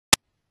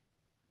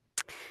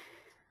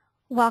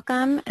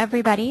Welcome,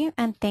 everybody,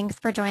 and thanks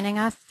for joining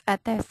us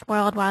at this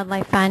World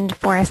Wildlife Fund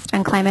Forest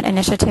and Climate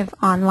Initiative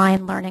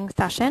online learning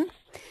session.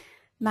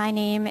 My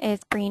name is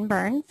Breen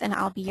Burns, and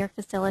I'll be your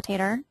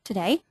facilitator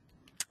today.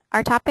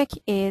 Our topic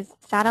is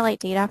satellite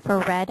data for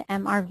REDD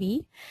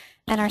MRV,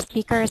 and our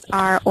speakers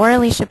are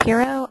Aurélie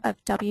Shapiro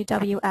of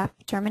WWF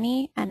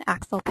Germany and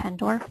Axel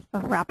Pendorf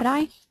of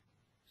RapidEye.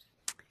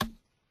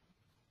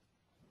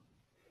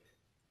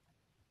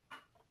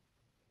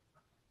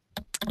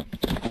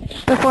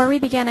 Before we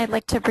begin, I'd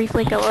like to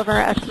briefly go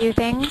over a few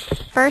things.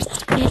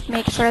 First, please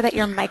make sure that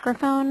your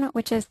microphone,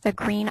 which is the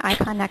green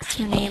icon next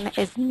to your name,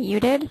 is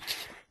muted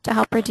to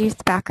help reduce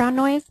background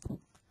noise.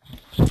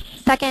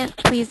 Second,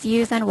 please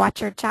use and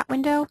watch your chat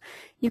window.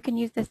 You can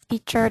use this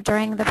feature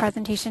during the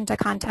presentation to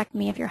contact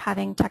me if you're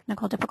having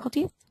technical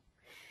difficulties.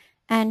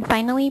 And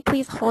finally,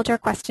 please hold your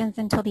questions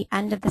until the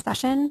end of the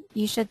session.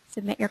 You should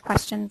submit your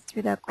questions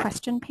through the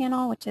question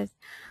panel, which is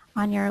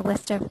on your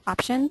list of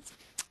options,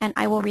 and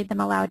I will read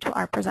them aloud to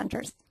our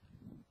presenters.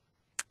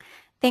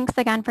 Thanks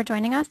again for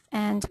joining us,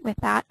 and with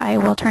that, I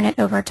will turn it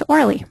over to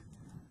Aurélie.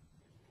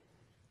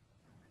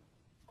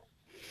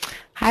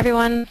 Hi,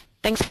 everyone.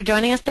 Thanks for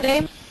joining us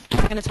today.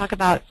 We're going to talk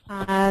about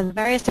the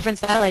various different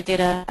satellite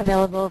data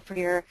available for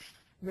your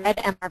REDD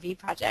MRV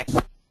projects.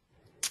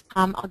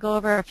 I'll go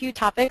over a few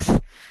topics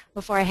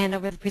before I hand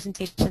over the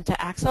presentation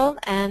to Axel,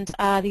 and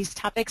these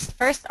topics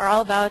first are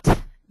all about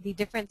the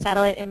different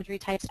satellite imagery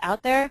types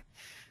out there,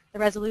 the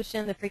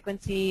resolution, the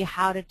frequency,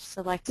 how to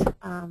select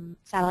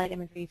satellite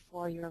imagery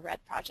for your REDD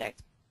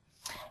project.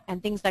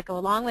 And things that go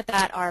along with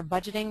that are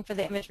budgeting for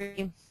the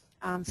imagery,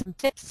 some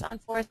tips on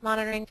forest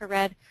monitoring for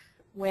REDD,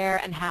 where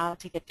and how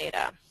to get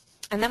data.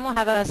 And then we'll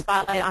have a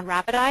spotlight on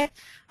RapidEye,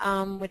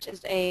 which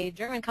is a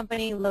German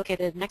company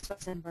located next to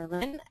us in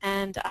Berlin,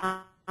 and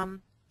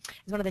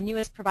is one of the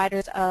newest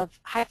providers of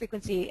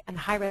high-frequency and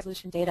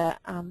high-resolution data,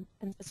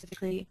 and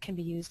specifically can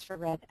be used for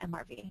REDD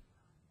MRV.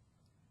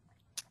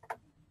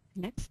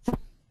 Next.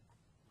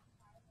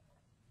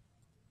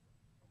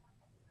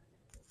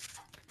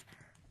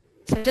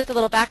 So just a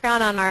little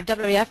background on our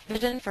WWF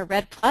vision for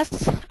REDD+.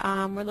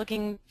 We're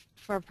looking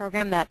for a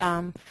program that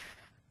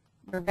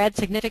where REDD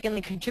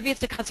significantly contributes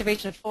to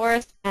conservation of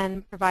forests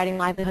and providing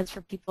livelihoods for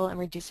people and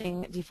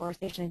reducing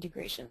deforestation and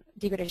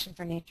degradation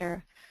for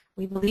nature.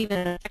 We believe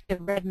in an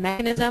effective REDD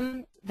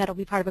mechanism that will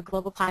be part of a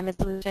global climate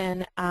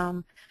solution.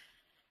 And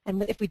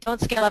if we don't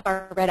scale up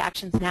our REDD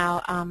actions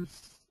now,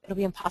 it'll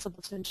be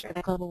impossible to ensure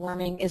that global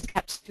warming is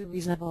kept to a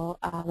reasonable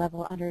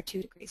level under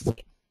 2 degrees C.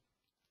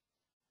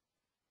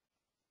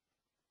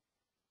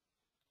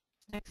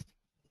 Next.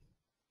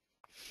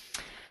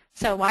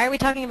 So why are we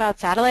talking about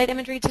satellite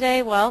imagery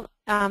today? Well,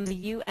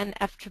 the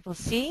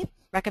UNFCCC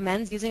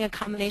recommends using a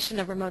combination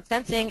of remote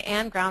sensing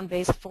and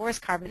ground-based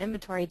forest carbon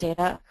inventory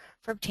data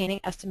for obtaining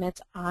estimates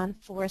on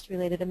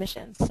forest-related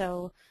emissions.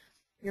 So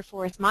your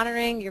forest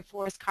monitoring, your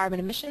forest carbon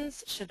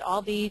emissions should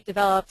all be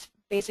developed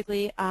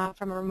basically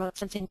from a remote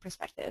sensing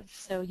perspective,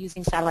 so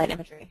using satellite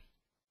imagery.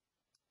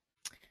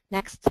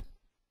 Next.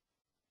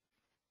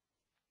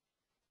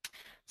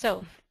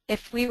 So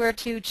if we were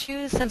to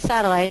choose some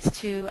satellites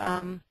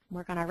to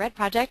work on our REDD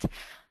project,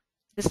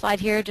 this slide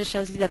here just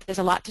shows you that there's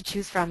a lot to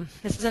choose from.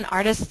 This is an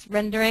artist's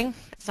rendering.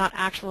 It's not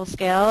actual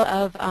scale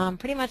of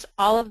pretty much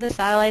all of the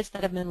satellites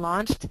that have been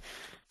launched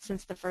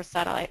since the first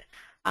satellite.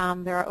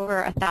 There are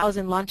over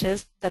 1,000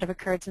 launches that have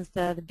occurred since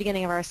the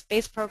beginning of our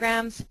space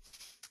programs.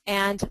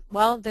 And,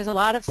 well, there's a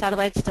lot of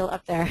satellites still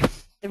up there.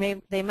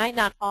 They might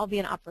not all be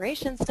in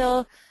operation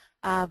still,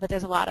 but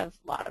there's a lot of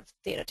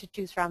data to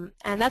choose from.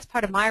 And that's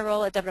part of my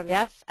role at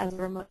WWF as a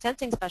remote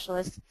sensing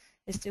specialist,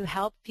 is to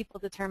help people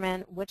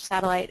determine which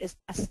satellite is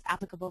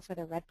applicable for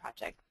their REDD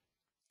project.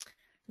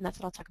 And that's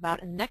what I'll talk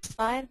about in the next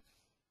slide.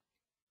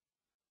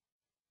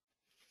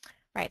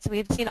 Right, so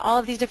we've seen all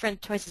of these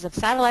different choices of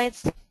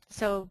satellites.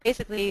 So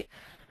basically,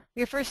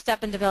 your first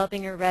step in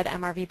developing your REDD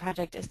MRV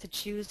project is to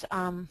choose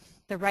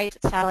the right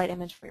satellite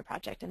image for your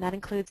project, and that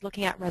includes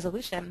looking at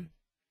resolution.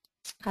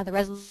 The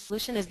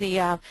resolution is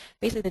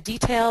basically the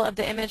detail of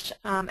the image,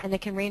 and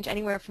it can range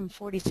anywhere from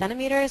 40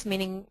 centimeters,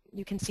 meaning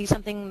you can see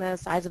something the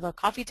size of a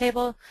coffee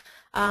table,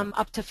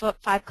 up to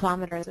 5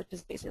 kilometers, which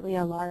is basically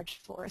a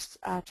large forest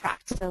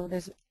tract. So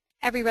there's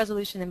every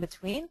resolution in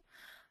between.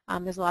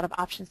 There's a lot of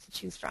options to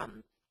choose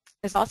from.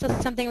 There's also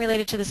something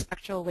related to the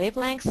spectral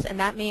wavelengths, and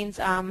that means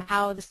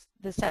how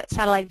the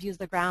satellite views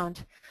the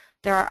ground.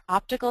 There are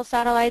optical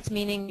satellites,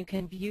 meaning you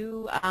can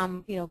view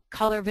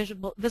color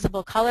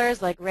visible colors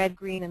like red,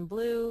 green, and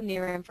blue,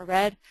 near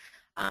infrared,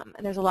 and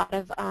there's a lot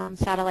of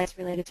satellites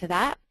related to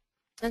that.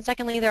 And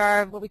secondly, there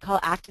are what we call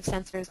active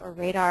sensors or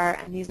radar,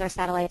 and these are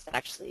satellites that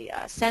actually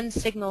send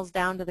signals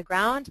down to the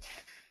ground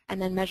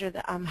and then measure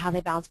how they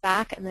bounce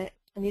back. And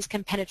these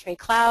can penetrate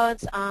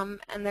clouds,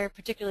 and they're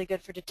particularly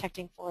good for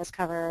detecting forest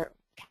cover,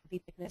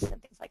 canopy thickness, and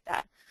things like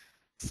that.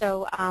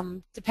 So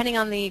depending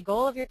on the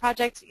goal of your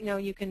project,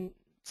 you can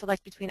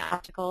select between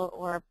optical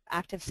or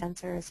active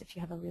sensors if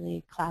you have a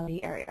really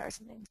cloudy area or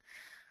something.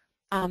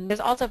 There's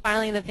also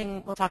finally the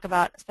thing we'll talk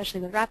about,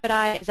 especially with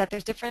RapidEye, is that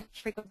there's different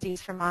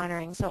frequencies for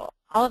monitoring. So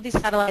all of these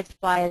satellites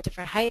fly at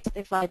different heights,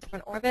 they fly at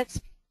different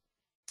orbits,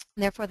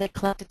 and therefore they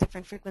collect at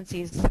different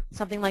frequencies.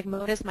 Something like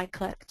MODIS might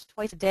collect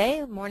twice a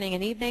day, morning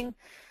and evening.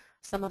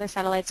 Some other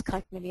satellites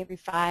collect maybe every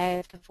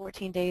 5 to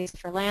 14 days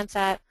for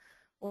Landsat,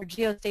 or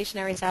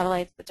geostationary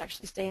satellites which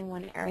actually stay in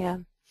one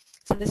area.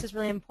 So this is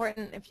really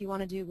important if you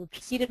want to do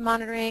repeated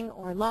monitoring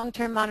or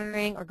long-term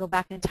monitoring or go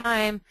back in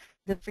time.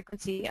 The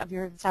frequency of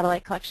your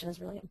satellite collection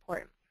is really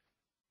important.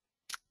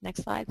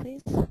 Next slide,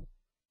 please. All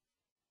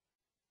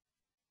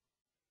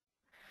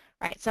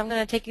right, so I'm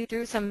going to take you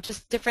through some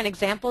just different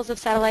examples of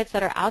satellites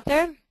that are out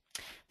there.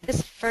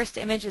 This first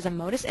image is a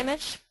MODIS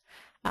image.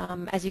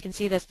 As you can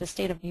see, that's the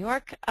state of New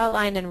York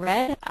outlined in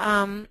red.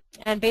 And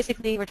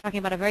basically, we're talking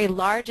about a very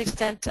large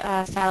extent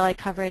satellite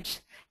coverage.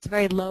 It's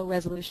very low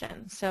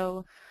resolution.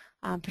 So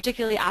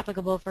particularly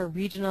applicable for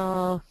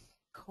regional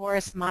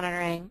course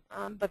monitoring,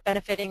 but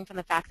benefiting from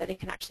the fact that it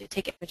can actually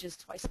take images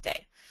twice a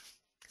day.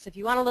 So if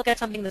you want to look at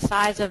something the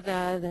size of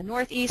the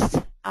Northeast,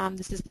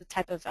 this is the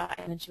type of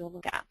image you'll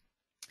look at.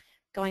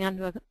 Going on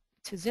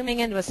to zooming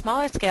into a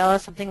smaller scale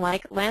is something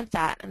like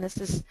Landsat, and this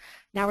is,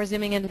 now we're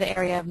zooming into the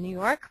area of New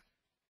York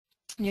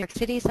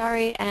City,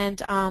 sorry, and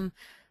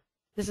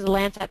this is a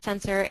Landsat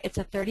sensor. It's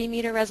a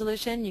 30-meter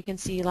resolution. You can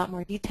see a lot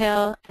more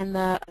detail, and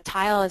the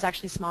tile is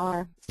actually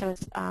smaller, so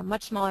it's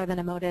much smaller than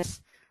a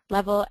MODIS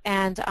level,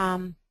 and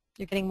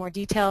you're getting more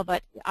detail,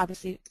 but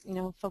obviously,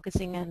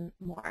 focusing in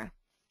more.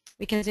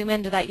 We can zoom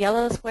into that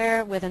yellow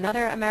square with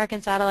another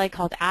American satellite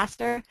called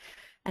Aster,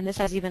 and this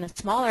has even a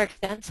smaller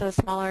extent, so a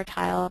smaller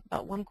tile,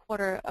 about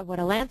 1/4 of what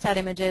a Landsat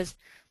image is,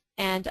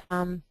 and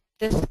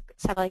this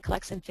satellite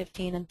collects in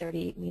 15 and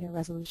 30-meter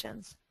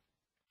resolutions.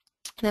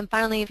 And then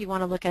finally, if you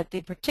want to look at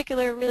the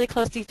particular really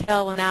close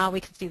detail, well, now we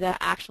can see the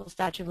actual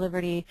Statue of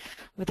Liberty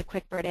with a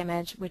QuickBird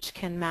image, which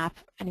can map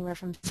anywhere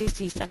from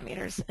 60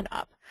 centimeters and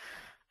up.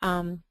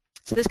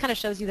 So this kind of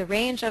shows you the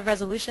range of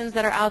resolutions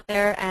that are out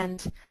there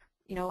and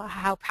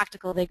how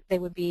practical they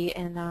would be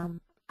in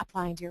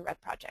applying to your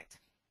REDD project.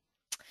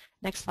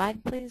 Next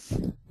slide, please.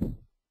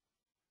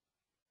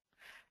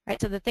 Right,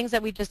 so the things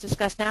that we just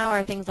discussed now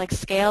are things like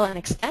scale and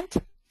extent.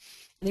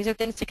 And these are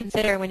things to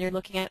consider when you're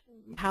looking at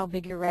how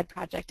big your REDD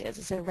project is.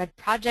 Is it a REDD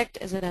project?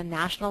 Is it a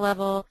national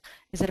level?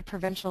 Is it a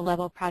provincial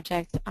level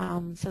project?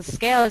 So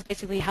scale is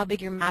basically how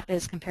big your map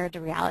is compared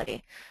to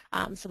reality.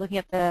 So looking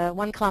at the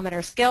 1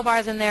 kilometer scale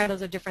bars in there,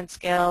 those are different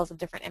scales of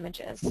different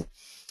images.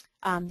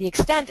 The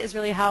extent is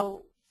really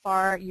how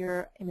far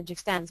your image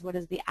extends. What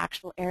is the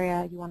actual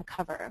area you want to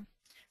cover?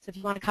 So if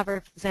you want to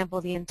cover, for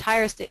example, the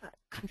entire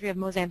country of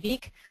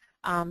Mozambique,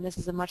 this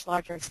is a much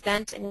larger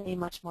extent and you need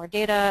much more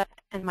data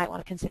and might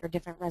want to consider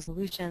different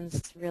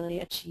resolutions to really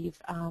achieve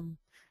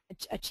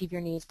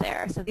your needs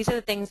there. So these are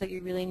the things that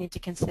you really need to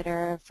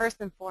consider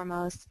first and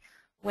foremost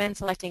when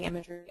selecting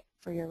imagery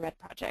for your REDD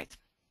project.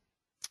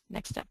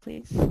 Next step,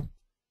 please.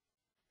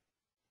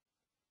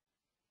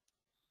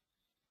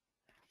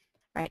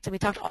 Right, so we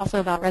talked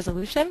also about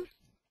resolution.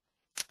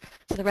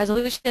 So the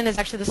resolution is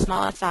actually the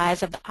smallest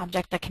size of the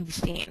object that can be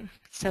seen.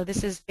 So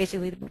this is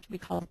basically what we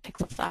call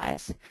pixel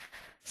size.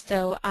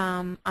 So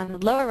on the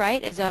lower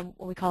right is what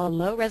we call a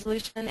low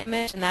resolution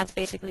image, and that's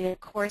basically a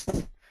coarse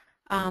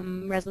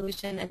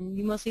resolution, and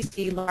you mostly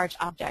see large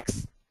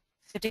objects.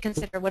 So to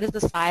consider what is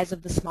the size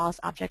of the smallest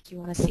object you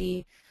want to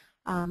see.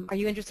 Are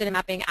you interested in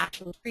mapping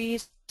actual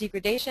trees,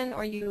 degradation,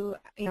 or are you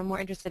more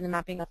interested in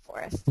mapping a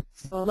forest?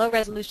 So a low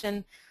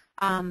resolution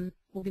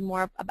will be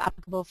more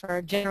applicable for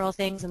general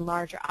things and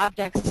larger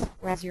objects,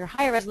 whereas your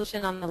higher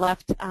resolution on the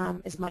left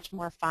is much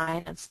more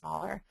fine and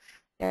smaller.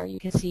 There you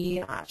can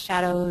see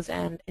shadows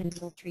and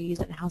individual trees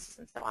and houses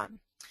and so on.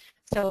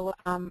 So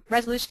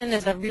resolution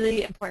is a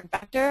really important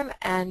factor,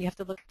 and you have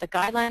to look at the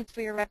guidelines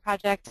for your REDD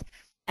project,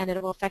 and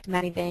it will affect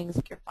many things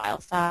like your file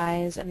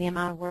size and the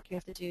amount of work you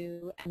have to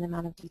do and the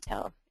amount of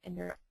detail in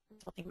your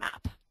resulting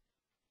map.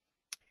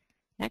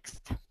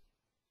 Next.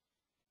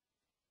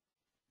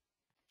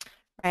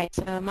 Right,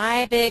 so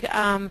my big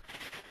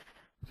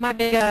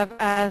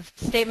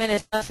statement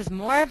is less is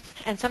more,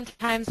 and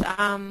sometimes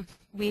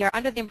we are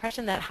under the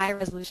impression that high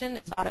resolution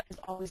is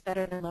always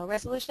better than low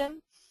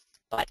resolution,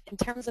 but in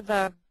terms of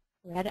a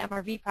REDD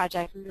MRV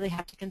project, we really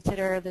have to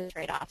consider the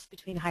trade-offs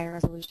between higher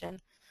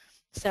resolution.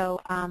 So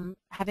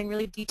having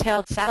really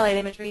detailed satellite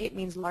imagery, it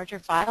means larger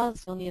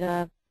files. You'll need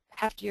a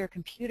heftier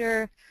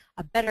computer,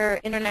 a better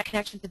internet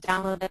connection to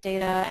download that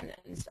data, and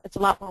it's a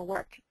lot more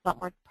work, a lot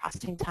more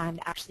processing time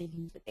to actually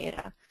use the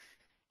data.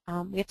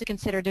 We have to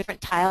consider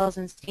different tiles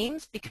and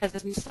schemes because,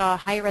 as we saw,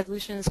 higher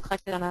resolution is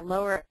collected on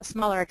a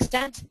smaller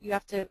extent. You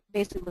have to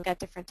basically look at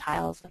different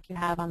tiles. Like you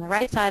have on the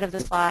right side of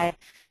the slide,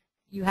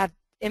 you have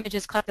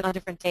images collected on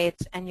different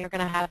dates, and you're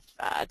going to have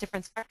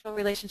different spectral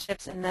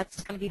relationships, and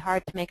that's going to be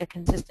hard to make a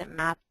consistent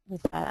map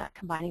with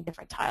combining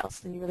different tiles.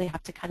 So you really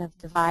have to kind of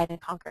divide and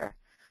conquer.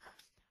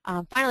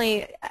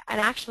 Finally,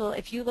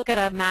 if you look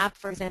at a map,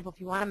 for example, if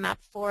you want to map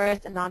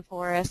forest and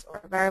non-forest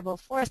or variable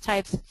forest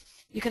types,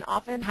 you can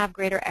often have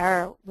greater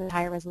error with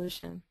higher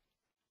resolution.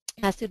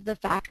 That's due to the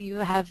fact you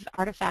have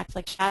artifacts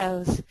like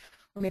shadows,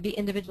 or maybe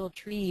individual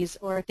trees,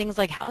 or things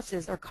like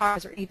houses or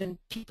cars, or even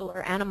people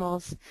or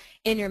animals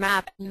in your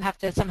map. You have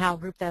to somehow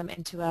group them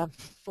into a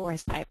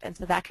forest type, and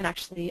so that can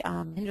actually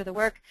hinder the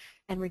work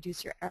and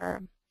reduce your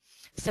error.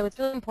 So it's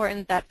really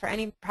important that for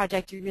any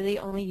project you really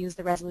only use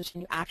the resolution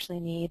you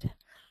actually need.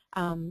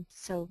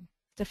 So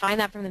define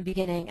that from the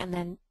beginning and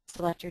then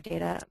select your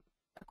data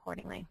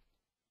accordingly.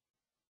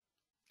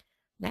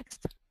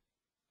 Next.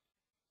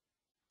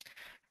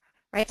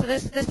 Right, so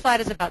this slide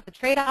is about the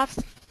trade-offs.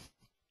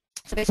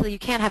 So basically you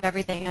can't have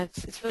everything.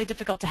 It's really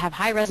difficult to have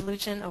high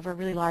resolution over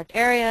really large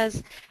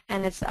areas,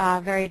 and it's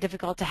very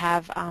difficult to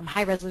have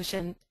high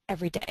resolution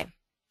every day.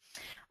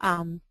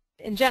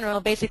 In general,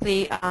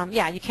 basically,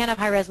 yeah, you can't have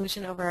high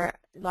resolution over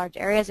large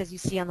areas. As you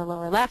see on the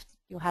lower left,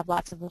 you'll have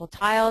lots of little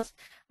tiles.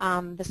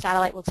 The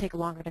satellite will take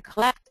longer to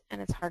collect,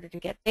 and it's harder to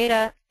get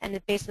data, and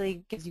it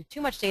basically gives you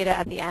too much data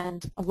at the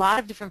end, a lot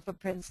of different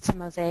footprints to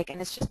mosaic, and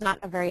it's just not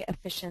a very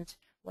efficient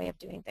way of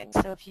doing things.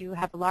 So if you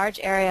have a large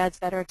area, it's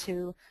better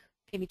to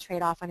maybe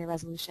trade off on your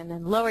resolution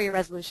and lower your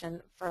resolution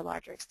for a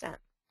larger extent.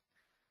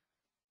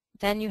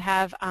 Then you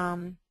have,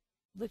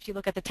 if you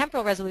look at the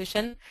temporal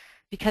resolution,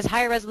 because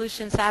higher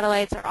resolution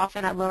satellites are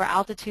often at lower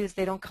altitudes,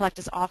 they don't collect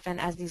as often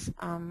as these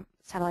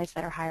satellites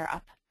that are higher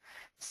up.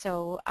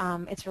 So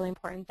it's really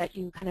important that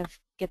you kind of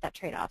get that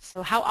trade-off.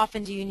 So how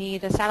often do you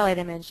need a satellite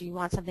image? Do you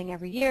want something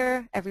every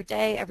year, every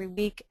day, every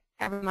week,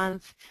 every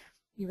month?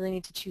 You really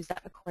need to choose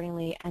that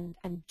accordingly and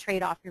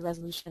trade off your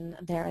resolution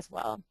there as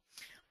well.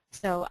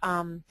 So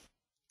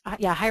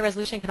yeah, high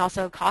resolution can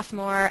also cost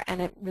more,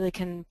 and it really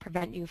can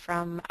prevent you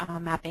from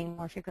mapping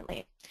more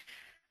frequently.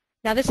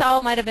 Now, this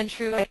all might have been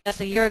true, I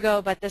guess, a year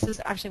ago, but this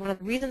is actually one of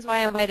the reasons why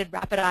I invited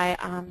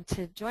RapidEye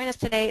to join us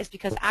today, is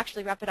because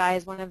actually RapidEye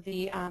is one of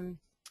the kind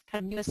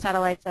of newest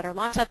satellites that are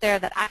launched out there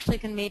that actually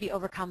can maybe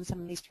overcome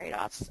some of these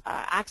trade-offs.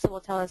 Axel will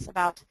tell us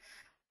about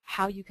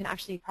how you can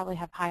actually probably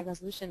have high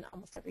resolution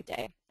almost every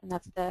day, and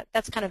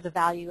that's kind of the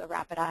value of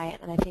RapidEye,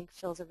 and I think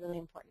fills a really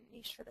important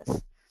niche for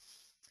this.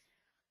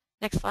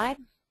 Next slide.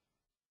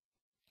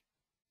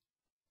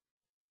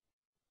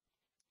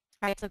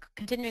 All right, so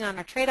continuing on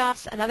our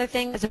trade-offs, another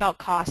thing is about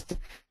cost.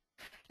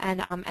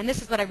 And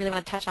this is what I really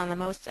want to touch on the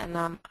most, and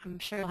I'm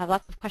sure you'll have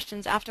lots of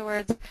questions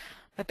afterwards.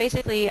 But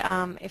basically,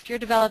 if you're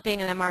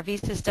developing an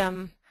MRV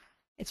system,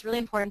 it's really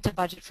important to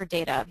budget for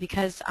data,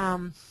 because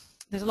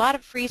there's a lot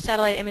of free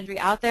satellite imagery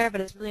out there, but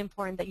it's really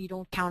important that you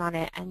don't count on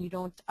it and you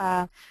don't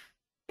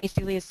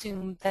basically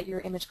assume that your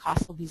image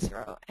cost will be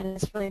zero. And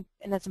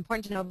that's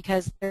important to know,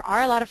 because there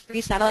are a lot of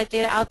free satellite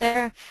data out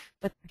there,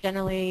 but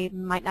generally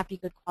might not be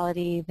good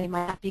quality. They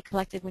might not be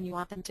collected when you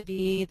want them to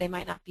be. They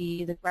might not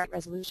be the right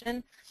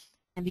resolution.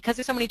 And because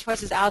there's so many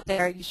choices out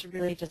there, you should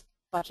really just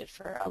budget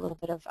for a little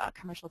bit of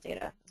commercial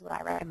data is what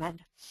I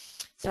recommend.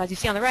 So as you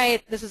see on the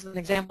right, this is an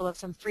example of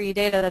some free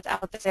data that's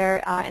out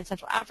there in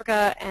Central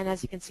Africa, and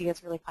as you can see,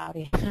 it's really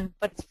cloudy,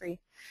 but it's free.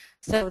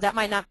 So that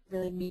might not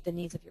really meet the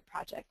needs of your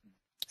project.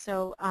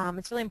 So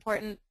it's really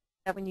important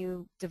that when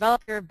you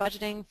develop your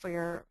budgeting for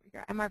your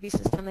MRV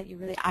system, that you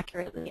really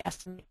accurately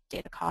estimate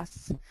data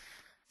costs.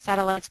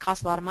 Satellites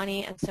cost a lot of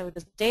money, and so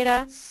does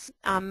data.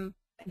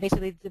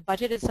 Basically, the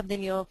budget is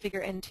something you'll figure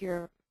into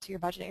your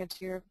budgeting,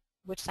 into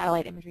which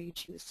satellite imagery you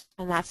choose,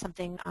 and that's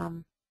something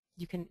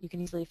you can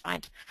easily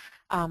find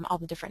all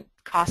the different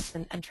costs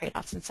and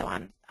trade-offs and so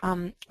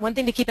on. One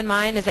thing to keep in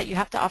mind is that you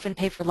have to often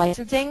pay for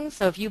licensing.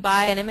 So if you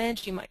buy an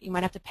image, you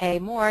might have to pay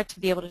more to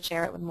be able to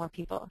share it with more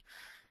people,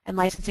 and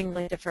licensing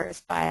really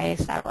differs by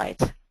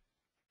satellite.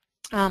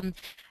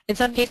 In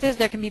some cases,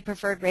 there can be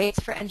preferred rates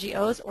for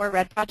NGOs or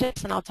REDD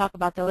projects, and I'll talk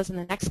about those in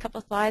the next couple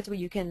of slides, where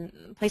you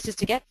can places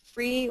to get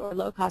free or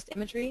low-cost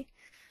imagery.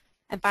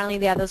 And finally,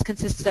 yeah, those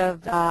consist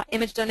of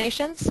image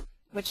donations,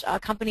 which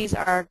companies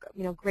are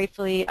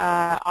gratefully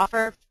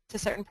offer to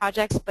certain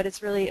projects, but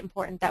it's really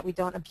important that we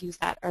don't abuse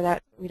that, or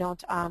that we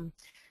don't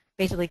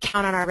basically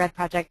count on our REDD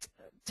project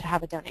to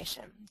have a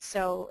donation.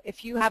 So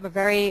if you have a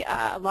very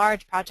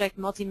large project,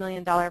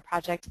 multi-million-dollar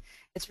project,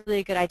 it's really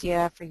a good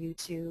idea for you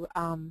to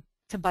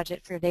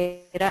budget for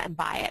data and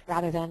buy it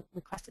rather than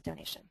request a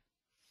donation.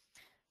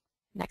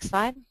 Next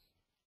slide.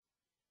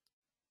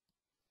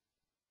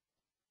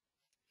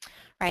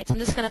 Right, so I'm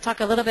just going to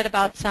talk a little bit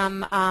about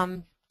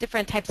some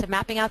different types of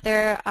mapping out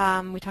there.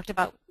 We talked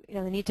about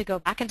the need to go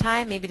back in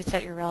time, maybe to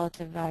set your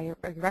relative your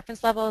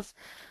reference levels,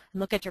 and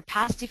look at your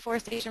past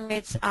deforestation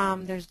rates.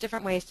 There's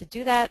different ways to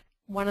do that.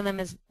 One of them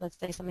is, let's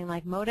say, something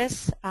like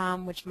MODIS,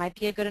 which might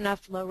be a good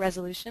enough low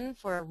resolution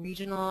for a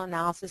regional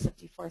analysis of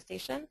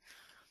deforestation.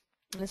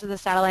 And this is a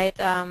satellite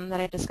that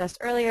I discussed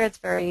earlier. It's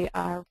very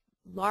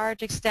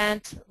large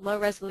extent, low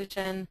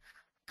resolution,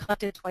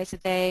 collected twice a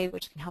day,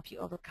 which can help you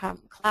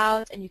overcome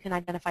clouds, and you can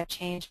identify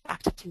change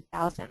back to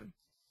 2000.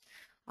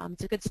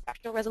 It's a good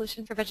spectral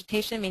resolution for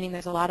vegetation, meaning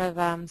there's a lot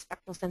of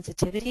spectral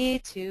sensitivity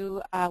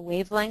to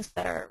wavelengths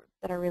that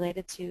are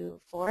related to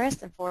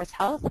forest and forest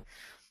health.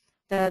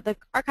 The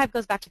archive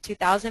goes back to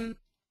 2000,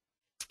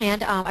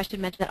 and I should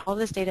mention that all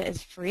this data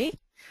is free,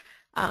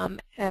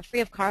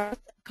 free of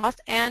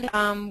cost,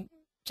 and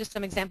just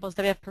some examples,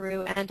 WWF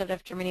Peru and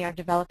WWF Germany are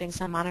developing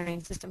some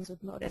monitoring systems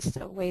with MODIS,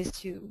 so ways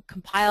to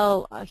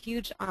compile a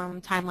huge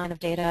timeline of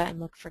data and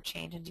look for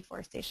change in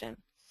deforestation.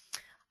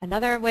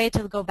 Another way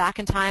to go back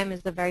in time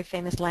is the very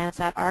famous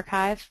Landsat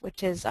archive,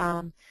 which is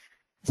a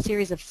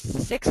series of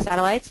 6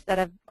 satellites that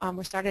have,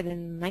 were started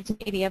in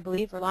 1980, I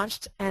believe, were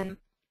launched, and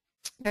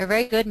they're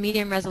very good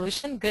medium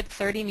resolution, good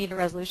 30-meter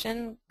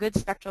resolution, good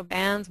spectral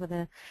bands with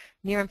a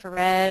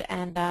near-infrared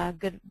and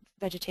good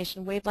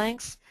vegetation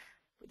wavelengths.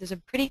 There's a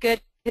pretty good,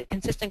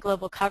 consistent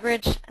global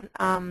coverage,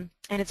 and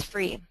it's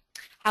free.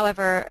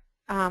 However,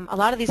 a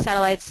lot of these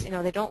satellites,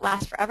 they don't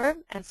last forever,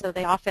 and so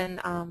they often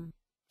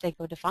they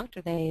go defunct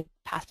or they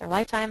pass their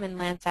lifetime, and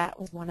Landsat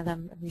was one of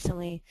them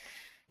recently.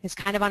 Is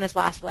kind of on its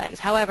last legs.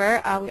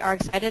 However, we are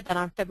excited that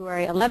on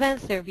February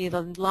 11th there will be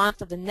the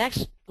launch of the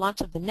next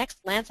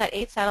Landsat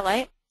 8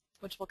 satellite,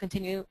 which will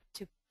continue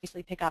to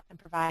basically pick up and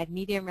provide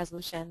medium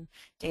resolution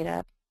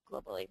data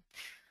globally.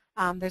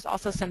 There's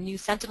also some new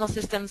Sentinel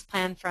systems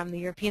planned from the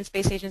European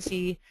Space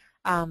Agency,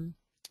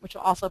 which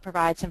will also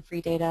provide some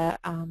free data.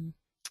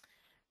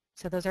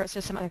 So those are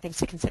just some other things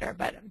to consider.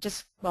 But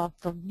just, well,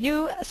 the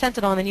new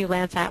Sentinel and the new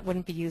Landsat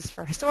wouldn't be used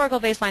for historical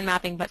baseline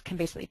mapping, but can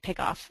basically pick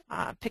up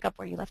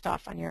where you left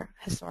off on your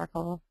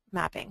historical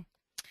mapping.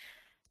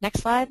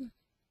 Next slide.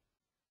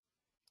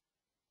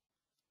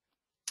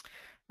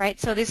 Right,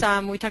 so these,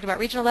 we talked about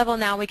regional level.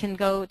 Now we can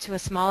go to a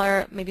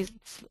smaller, maybe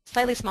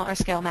slightly smaller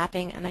scale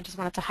mapping, and I just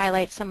wanted to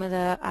highlight some of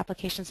the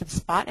applications of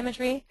spot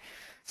imagery.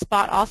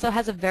 Spot also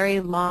has a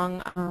very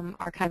long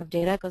archive of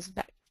data. It goes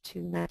back to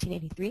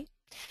 1983.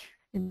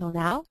 Until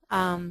now,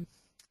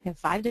 we have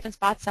 5 different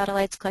spot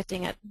satellites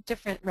collecting at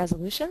different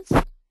resolutions,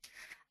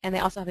 and they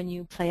also have a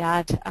new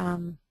Pleiad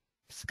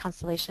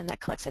constellation that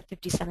collects at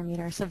 50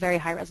 centimeters, so very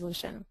high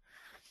resolution.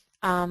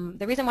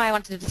 The reason why I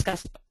wanted to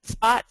discuss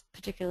Spot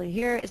particularly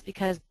here is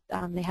because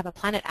they have a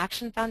Planet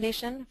Action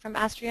Foundation from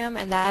Astrium,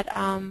 and that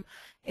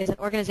is an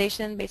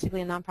organization, basically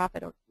a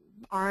nonprofit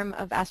arm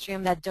of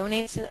Astrium that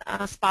donates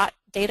Spot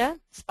data,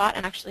 Spot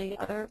and actually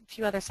a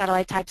few other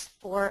satellite types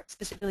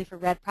specifically for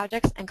REDD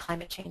projects and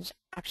climate change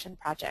action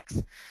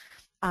projects.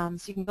 So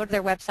you can go to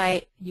their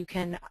website, you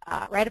can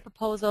write a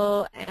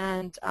proposal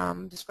and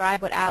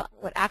describe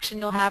what action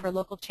you'll have or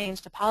local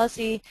change to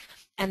policy,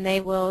 and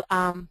they will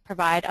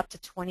provide up to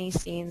 20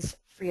 scenes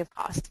free of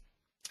cost.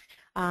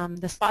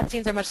 The Spot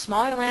scenes are much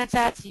smaller than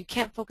Landsat, so you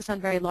can't focus on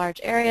very large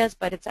areas,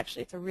 but it's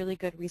a really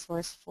good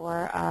resource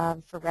for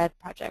REDD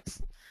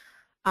projects.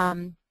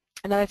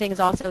 Another thing is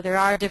also there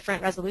are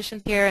different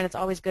resolutions here, and it's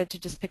always good to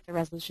just pick the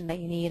resolution that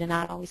you need and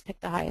not always pick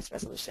the highest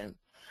resolution.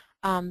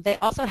 They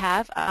also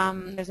have,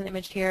 there's an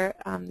image here,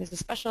 there's a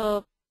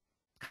special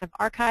kind of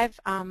archive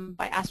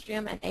by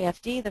Astrium and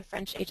AFD, the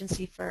French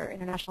Agency for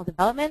International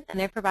Development, and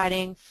they're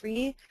providing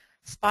free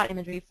spot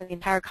imagery for the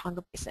entire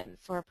Congo Basin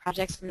for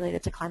projects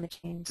related to climate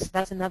change. So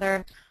that's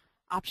another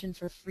option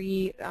for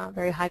free,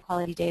 very high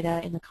quality data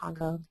in the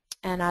Congo.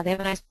 And they have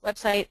a nice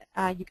website.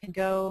 You can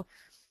go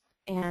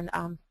and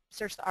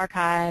search the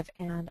archive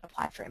and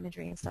apply for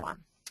imagery and so on.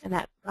 And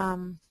that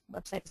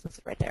website is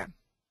listed right there.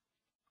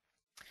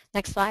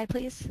 Next slide,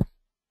 please.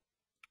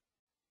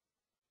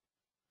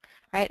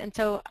 Right, and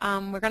so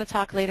we're going to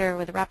talk later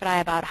with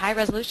RapidEye about high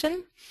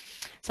resolution.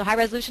 So high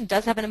resolution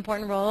does have an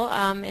important role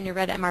in your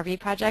REDD MRV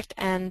project,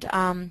 and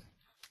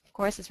of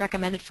course it's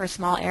recommended for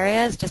small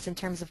areas just in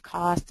terms of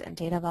cost and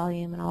data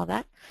volume and all of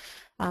that.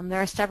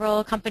 There are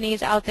several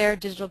companies out there.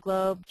 Digital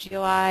Globe,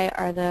 GeoEye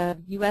are the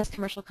US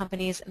commercial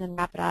companies, and then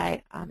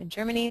RapidEye in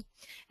Germany.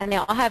 And they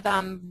all have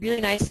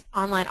really nice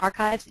online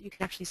archives that you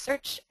can actually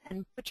search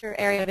and put your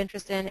area of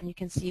interest in, and you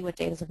can see what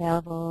data is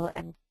available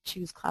and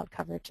choose cloud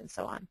coverage and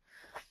so on.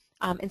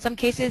 In some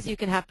cases, you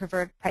can have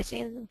preferred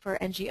pricing for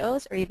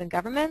NGOs or even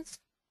governments.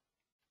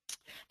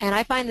 And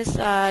I find this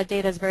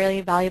data is very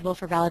valuable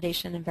for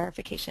validation and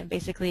verification.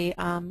 Basically,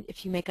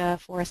 if you make a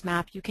forest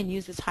map, you can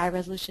use this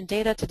high-resolution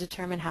data to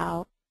determine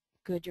how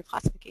good your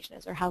classification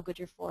is or how good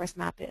your forest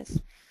map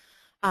is.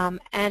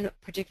 And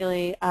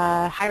particularly,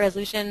 high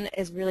resolution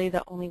is really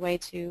the only way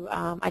to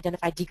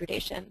identify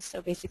degradation.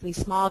 So basically,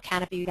 small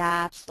canopy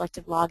gaps,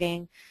 selective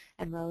logging,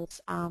 and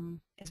roads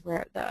is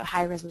where the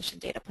high-resolution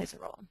data plays a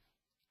role.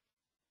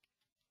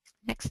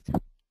 Next.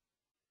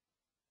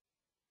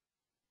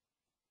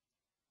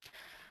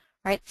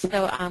 Right,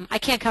 so I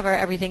can't cover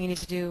everything you need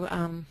to do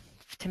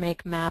to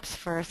make maps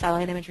for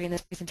satellite imagery in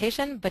this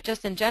presentation, but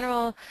just in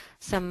general,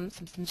 some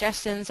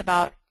suggestions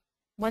about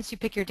once you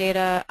pick your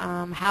data,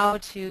 how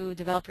to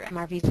develop your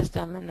MRV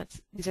system, and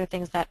these are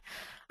things that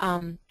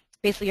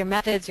basically your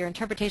methods, your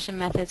interpretation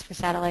methods for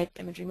satellite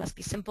imagery must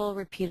be simple,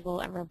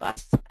 repeatable, and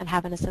robust, and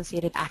have an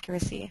associated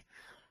accuracy.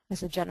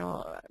 That's a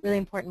general, really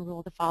important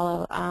rule to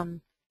follow.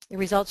 The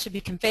results should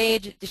be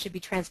conveyed, they should be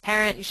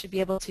transparent, you should be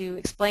able to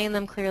explain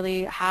them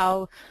clearly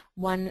how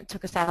one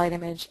took a satellite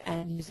image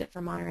and use it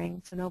for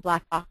monitoring. So no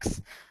black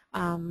box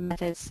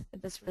methods.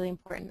 That's really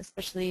important,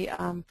 especially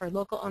for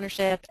local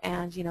ownership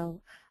and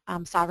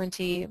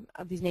sovereignty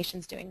of these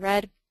nations doing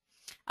REDD.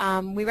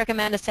 We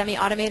recommend a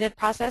semi-automated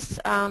process,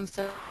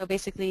 so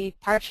basically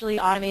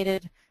partially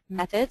automated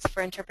methods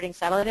for interpreting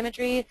satellite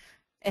imagery.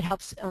 It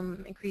helps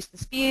increase the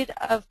speed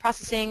of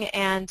processing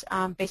and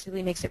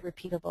basically makes it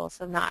repeatable,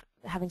 so not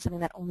having something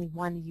that only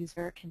one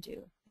user can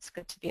do. It's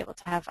good to be able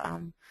to have,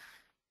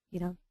 you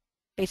know,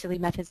 basically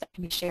methods that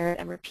can be shared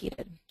and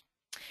repeated.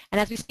 And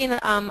as we've seen,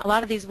 a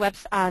lot of these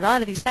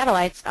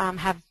satellites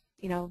have,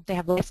 you know, they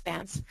have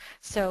lifespans.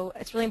 So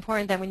it's really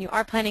important that when you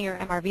are planning your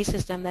MRV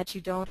system that you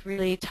don't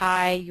really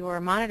tie your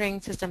monitoring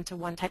system to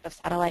one type of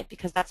satellite,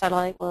 because that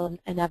satellite will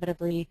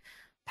inevitably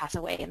pass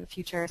away in the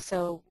future.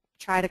 So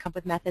try to come up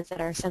with methods that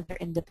are sensor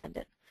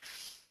independent.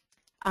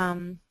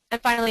 And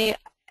finally,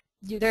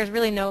 there's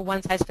really no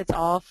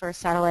one-size-fits-all for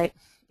satellite,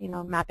 you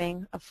know,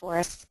 mapping of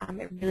forests.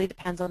 It really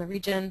depends on the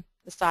region,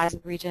 the size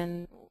of the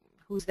region,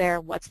 who's there,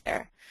 what's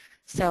there.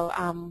 So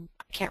I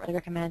can't really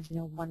recommend, you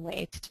know, one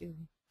way to do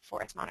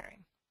forest monitoring.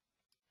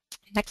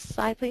 Next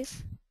slide,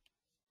 please.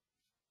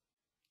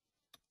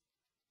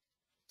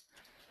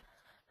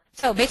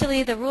 So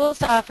basically the rules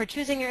for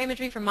choosing your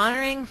imagery for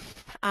monitoring,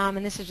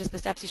 and this is just the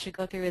steps you should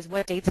go through, is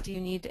what dates do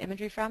you need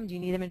imagery from? Do you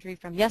need imagery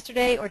from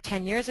yesterday or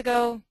 10 years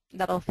ago?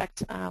 That'll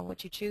affect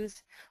what you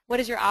choose. What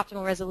is your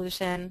optimal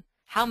resolution?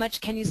 How much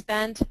can you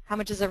spend? How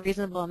much is a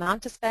reasonable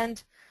amount to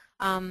spend?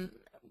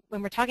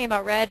 When we're talking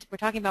about REDD, we're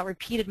talking about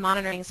repeated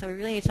monitoring, so we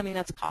really need something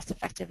that's cost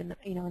effective in the,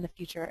 you know, in the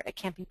future. It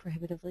can't be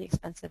prohibitively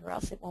expensive or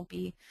else it won't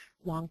be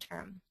long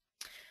term.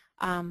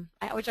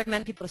 I always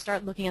recommend people to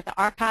start looking at the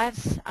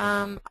archives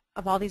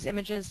of all these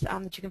images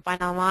that you can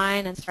find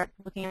online and start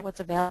looking at what's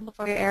available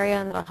for your area,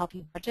 and that'll help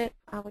you budget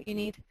what you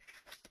need.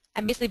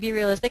 And basically be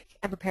realistic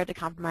and prepared to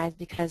compromise,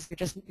 because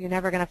you're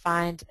never going to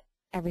find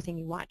everything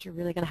you want. You're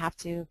really going to have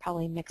to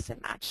probably mix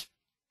and match.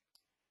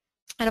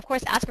 And of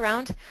course, ask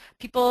around.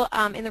 People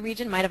in the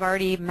region might have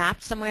already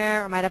mapped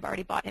somewhere or might have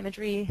already bought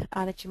imagery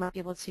that you might be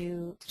able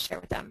to share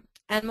with them.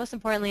 And most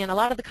importantly, in a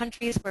lot of the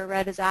countries where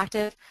REDD is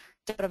active,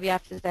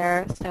 WWF is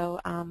there. So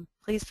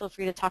please feel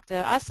free to talk to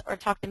us or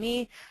talk to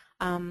me.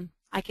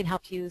 I can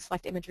help you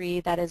select imagery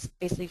that is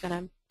basically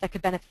that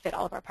could benefit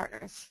all of our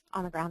partners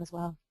on the ground as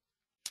well.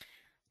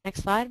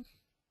 Next slide.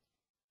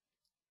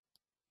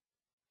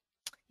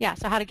 Yeah,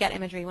 so how to get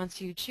imagery.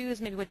 Once you choose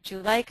maybe what you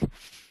like,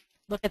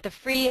 look at the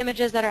free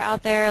images that are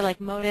out there, like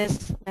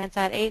MODIS.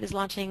 Landsat 8 is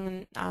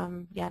launching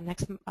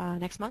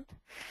next month.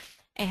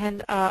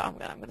 And I'm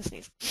going to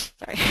sneeze.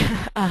 Sorry.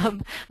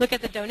 Look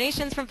at the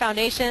donations from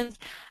foundations.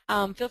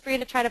 Feel free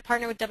to try to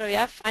partner with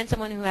WWF. Find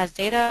someone who has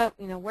data.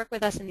 You know, work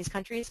with us in these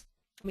countries.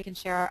 We can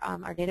share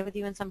our data with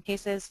you in some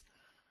cases.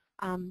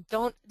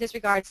 Don't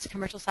disregard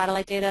commercial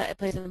satellite data. It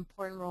plays an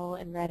important role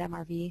in REDD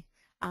MRV.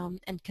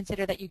 And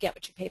consider that you get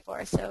what you pay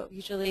for. So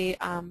usually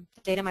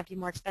the data might be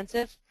more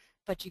expensive,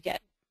 but you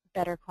get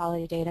better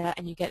quality data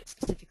and you get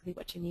specifically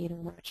what you need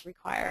and what you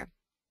require.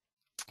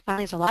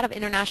 Finally, there's a lot of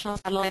international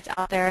satellites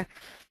out there,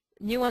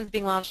 new ones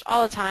being launched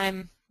all the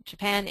time.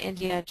 Japan,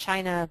 India,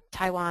 China,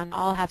 Taiwan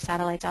all have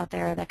satellites out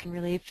there that can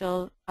really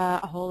fill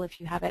a hole if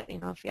you have it. You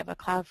know, if you have a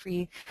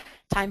cloud-free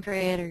time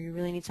period or you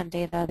really need some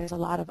data, there's a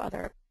lot of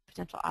other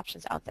potential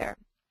options out there.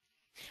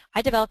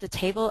 I developed a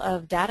table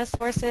of data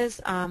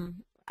sources.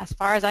 As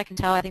far as I can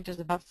tell, I think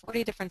there's about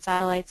 40 different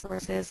satellite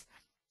sources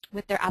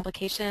with their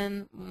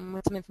application,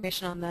 with some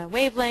information on the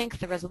wavelength,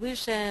 the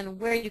resolution,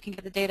 where you can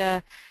get the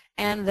data,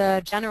 and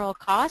the general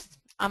cost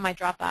on my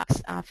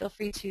Dropbox. Feel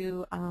free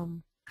to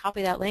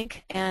copy that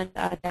link and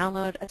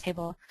download a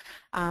table.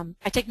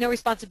 I take no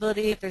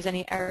responsibility if there's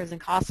any errors in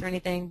costs or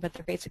anything, but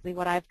they're basically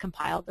what I've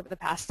compiled over the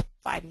past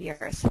 5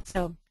 years.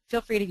 So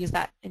feel free to use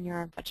that in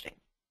your budgeting.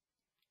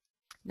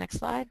 Next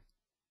slide.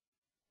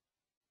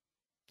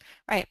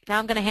 All right, now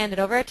I'm going to hand it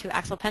over to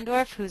Axel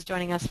Pendorf, who's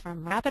joining us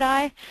from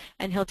RapidEye,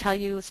 and he'll tell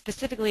you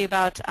specifically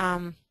about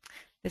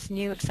this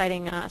new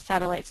exciting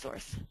satellite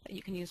source that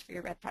you can use for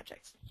your REDD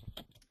projects.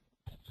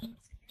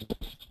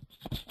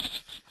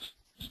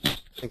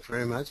 Thank you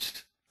very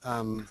much.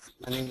 My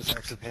name is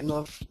Axel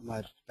Pendorf.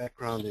 My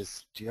background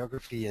is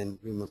geography and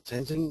remote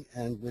sensing,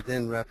 and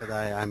within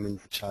RapidEye I'm in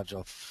charge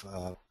of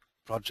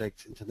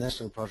projects,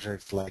 international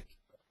projects like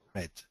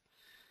REDD.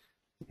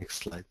 Next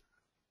slide.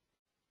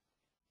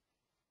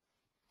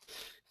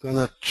 I'm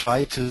going to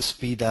try to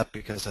speed up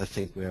because I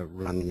think we're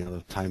running out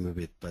of time a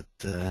bit, but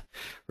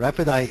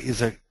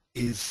RapidEye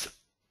is,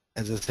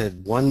 as I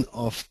said, one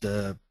of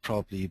the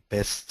probably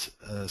best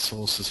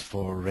sources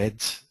for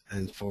REDD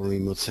and for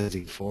remote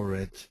sensing for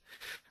REDD.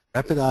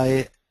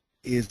 RapidEye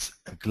is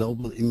a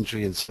global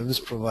imagery and service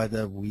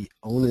provider. We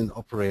own and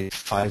operate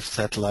 5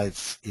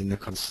 satellites in the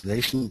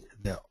constellation.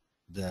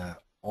 They're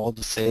all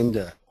the same,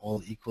 they're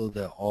all equal,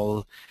 they're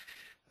all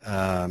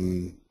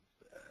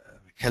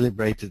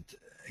calibrated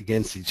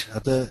against each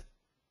other.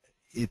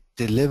 It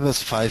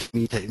delivers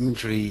 5-meter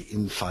imagery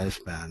in 5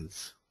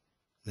 bands.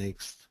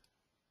 Next.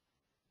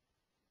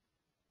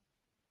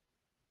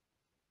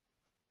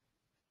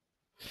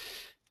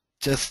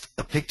 Just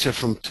a picture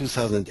from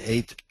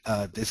 2008.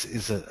 This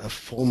is a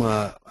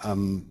former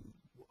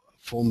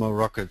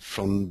rocket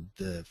from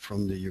the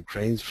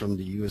Ukraine, from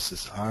the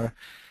USSR.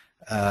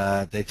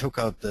 They took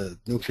out the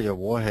nuclear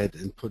warhead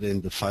and put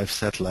in the 5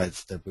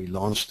 satellites that we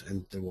launched,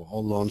 and they were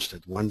all launched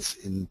at once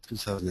in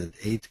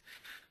 2008.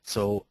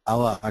 So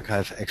our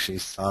archive actually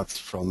starts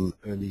from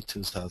early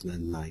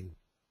 2009.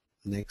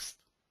 Next.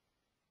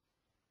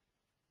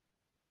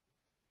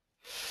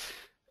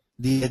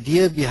 The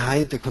idea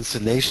behind the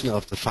constellation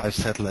of the 5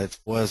 satellites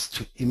was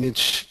to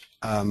image,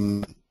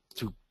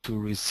 to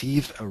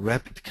receive a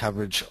rapid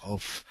coverage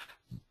of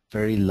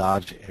very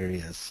large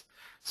areas.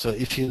 So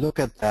if you look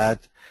at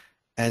that,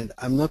 and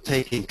I'm not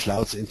taking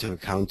clouds into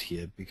account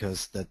here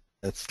because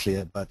that's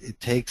clear, but it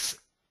takes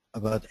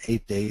about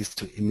 8 days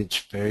to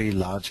image very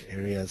large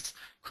areas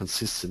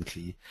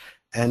consistently.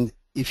 And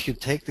if you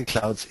take the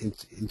clouds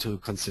into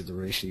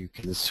consideration, you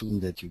can assume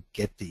that you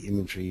get the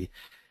imagery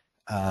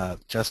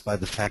just by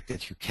the fact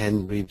that you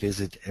can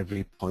revisit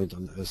every point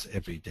on Earth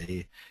every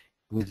day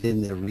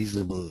within a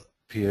reasonable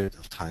period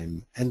of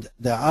time. And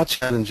there are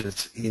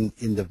challenges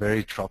in the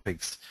very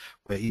tropics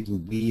where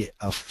even we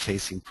are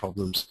facing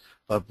problems,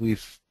 but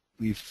we've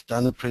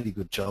done a pretty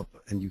good job,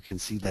 and you can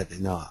see that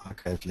in our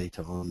archive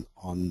later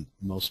on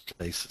most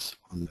places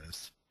on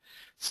Earth.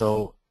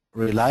 So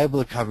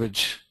reliable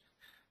coverage,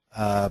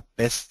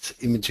 best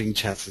imaging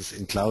chances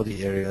in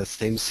cloudy areas,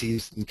 same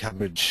season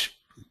coverage,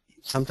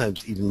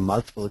 sometimes even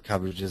multiple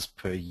coverages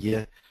per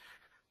year.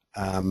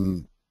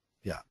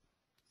 Yeah,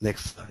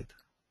 next slide.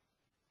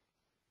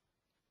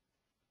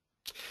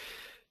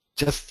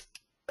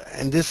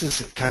 And this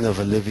is kind of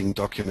a living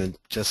document,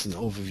 just an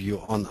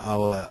overview on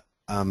our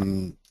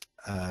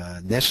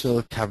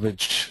national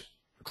coverage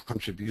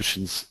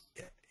contributions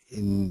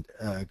in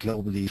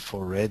globally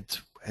for REDD,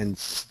 and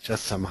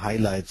just some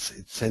highlights.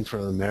 It's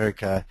Central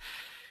America,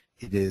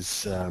 it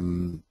is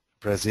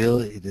Brazil,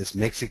 it is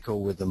Mexico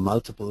with a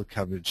multiple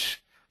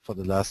coverage for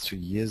the last 2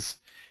 years.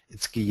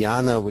 It's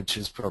Guyana, which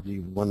is probably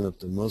one of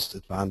the most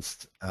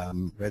advanced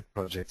REDD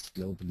projects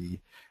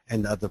globally,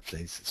 and other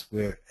places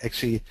where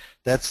actually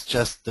that's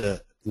just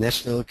the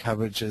national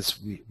coverages.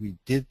 We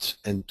did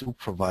and do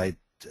provide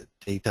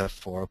data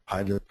for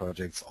pilot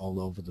projects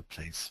all over the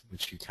place,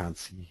 which you can't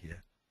see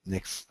here.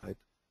 Next slide.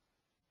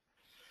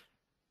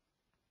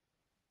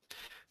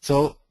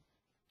 So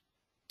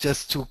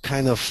just to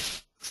kind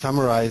of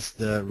summarize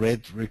the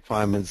REDD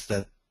requirements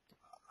that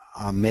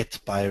are met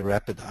by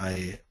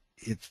RapidEye,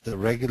 it's the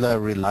regular,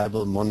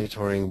 reliable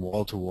monitoring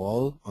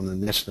wall-to-wall on a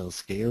national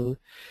scale.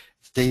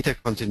 It's data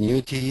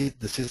continuity.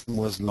 The system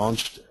was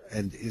launched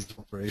and is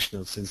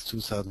operational since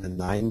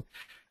 2009.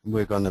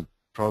 We're going to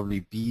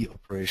probably be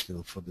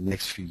operational for the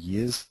next few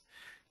years.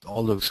 It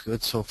all looks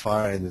good so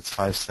far, and it's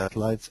 5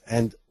 satellites.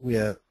 And we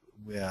are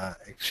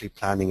actually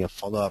planning a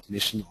follow-up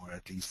mission, or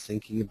at least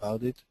thinking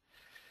about it.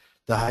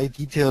 The high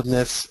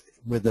detailedness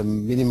with a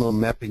minimum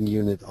mapping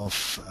unit of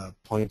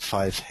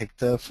 0.5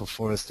 hectare for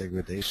forest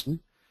degradation.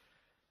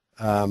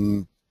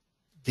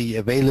 The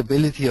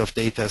availability of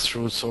data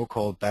through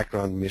so-called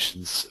background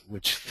missions,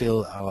 which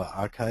fill our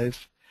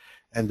archive,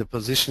 and the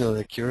positional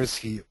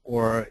accuracy,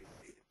 or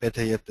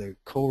better yet, the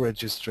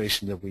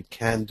co-registration that we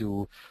can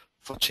do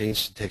for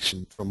change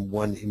detection from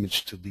one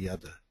image to the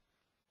other.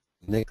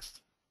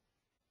 Next.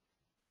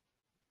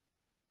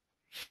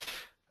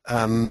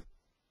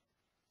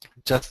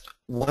 Just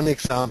one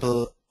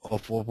example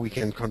of what we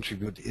can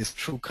contribute is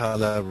true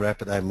color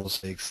RapidEye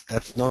mosaics.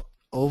 That's not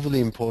overly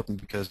important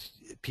because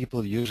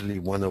people usually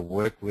want to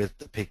work with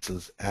the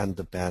pixels and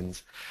the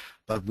bands,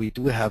 but we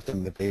do have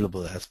them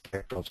available as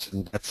backdrops,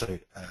 and that's a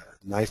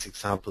nice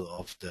example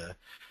of the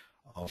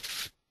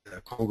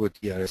Congo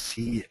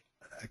DRC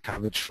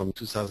coverage from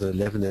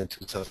 2011 and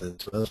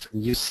 2012.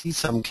 And you see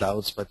some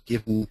clouds, but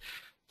given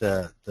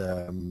the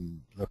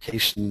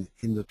location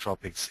in the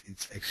tropics,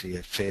 it's actually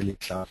a fairly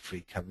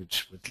cloud-free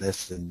coverage with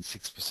less than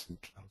 6%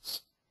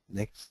 clouds.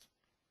 Next.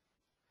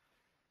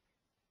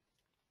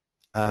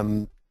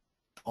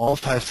 All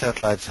 5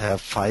 satellites have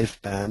 5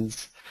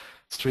 bands,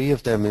 3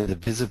 of them in the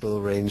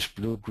visible range,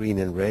 blue, green,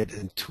 and red,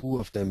 and 2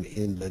 of them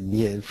in the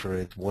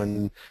near-infrared,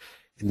 one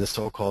in the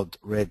so-called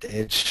red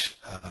edge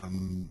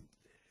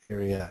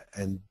area,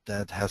 and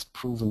that has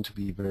proven to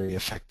be very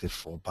effective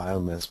for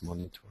biomass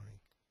monitoring.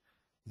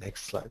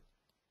 Next slide.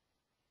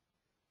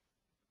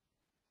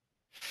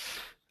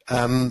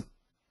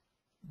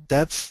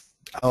 That's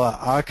our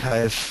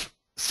archive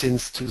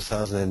since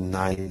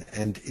 2009,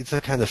 and it's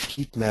a kind of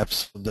heat map.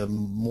 So the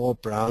more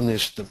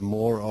brownish, the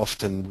more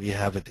often we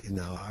have it in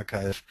our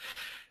archive.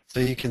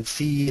 So you can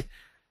see,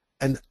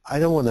 and I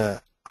don't want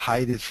to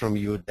hide it from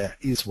you, there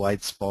is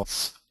white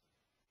spots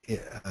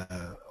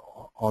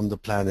on the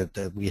planet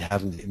that we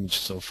haven't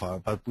imaged so far,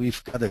 but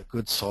we've got a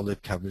good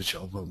solid coverage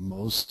over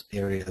most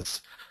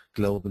areas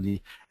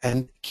globally.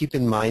 And keep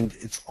in mind,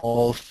 it's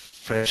all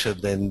fresher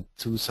than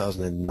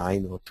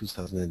 2009 or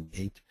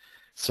 2008.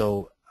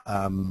 So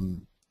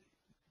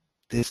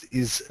this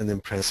is an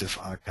impressive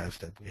archive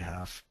that we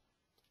have.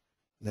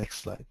 Next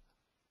slide.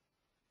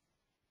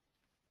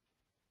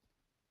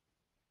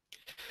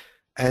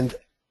 And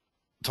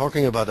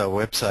talking about our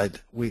website,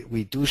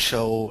 we do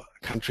show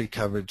country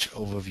coverage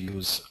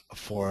overviews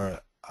for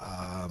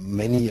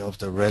many of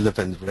the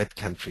relevant REDD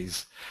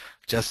countries.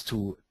 just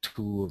to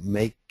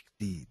make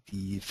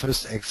the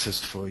first access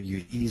for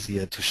you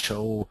easier to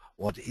show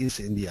what is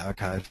in the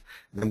archive.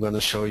 And I'm going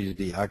to show you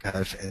the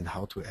archive and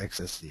how to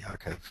access the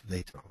archive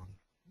later on.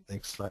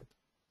 Next slide.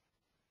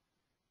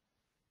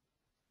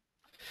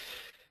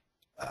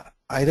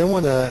 I don't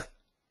want to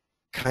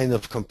kind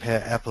of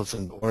compare apples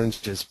and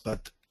oranges,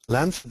 but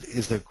Lancet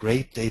is a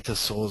great data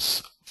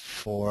source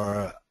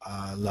for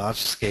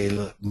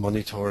large-scale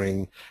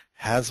monitoring,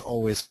 has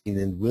always been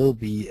and will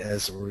be,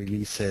 as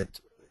Aurélie said,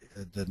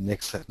 the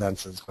next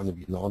Lancet is going to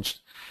be launched.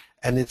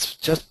 And it's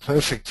just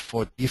perfect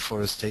for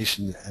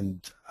deforestation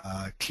and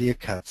clear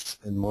cuts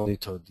and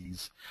monitor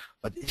these.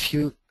 But if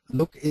you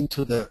look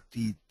into the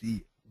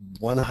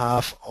one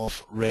half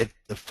of REDD,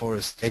 the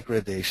forest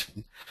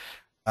degradation,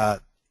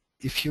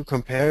 if you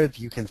compare it,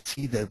 you can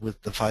see that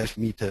with the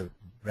 5-meter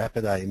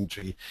RapidEye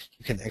imagery,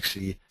 you can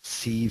actually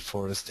see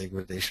forest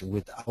degradation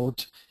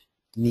without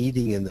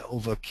needing an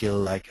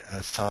overkill like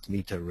a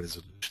sub-meter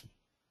resolution.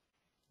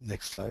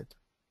 Next slide.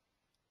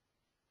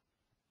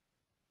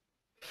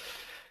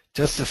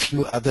 Just a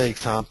few other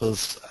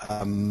examples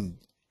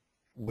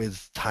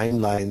with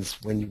timelines.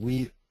 When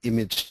we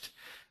imaged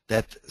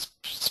that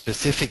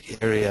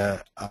specific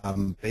area,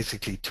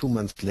 basically 2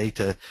 months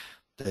later,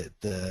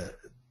 the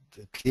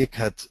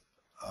clear-cut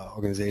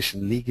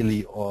organization,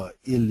 legally or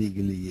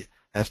illegally,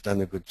 have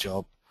done a good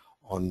job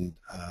on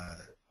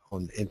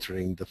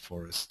entering the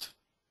forest.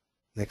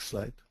 Next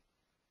slide.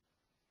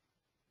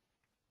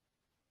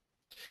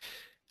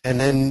 And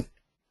then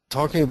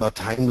talking about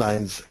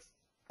timelines,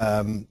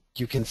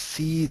 you can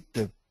see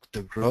the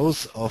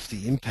growth of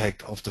the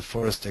impact of the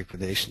forest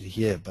degradation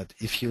here. But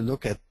if you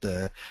look at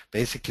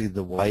basically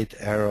the white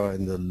arrow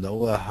in the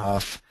lower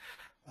half,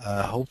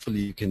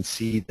 hopefully you can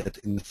see that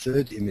in the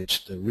third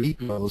image the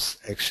regrowth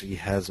actually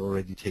has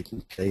already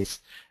taken place,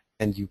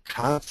 and you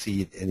can't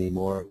see it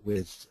anymore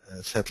with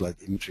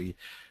satellite imagery.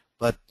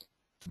 But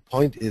the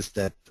point is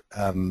that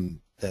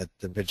that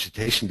the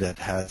vegetation that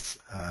has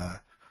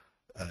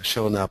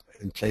shown up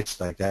in places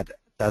like that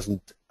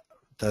doesn't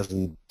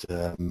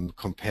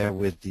compare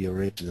with the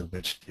original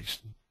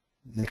vegetation.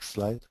 Next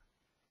slide.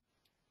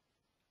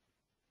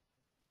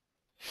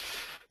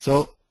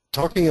 So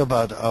talking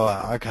about our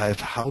archive,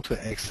 how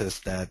to access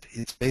that,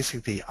 it's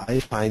basically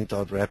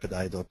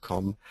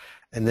ifind.rapideye.com,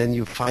 and then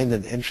you find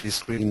an entry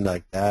screen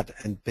like that,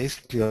 and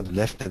basically on the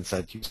left-hand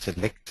side you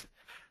select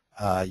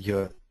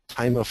your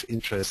time of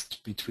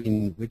interest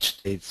between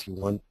which dates you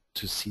want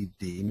to see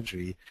the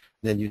imagery.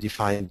 Then you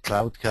define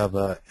cloud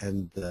cover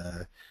and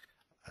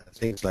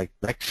things like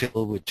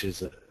backfill, which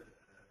is I'm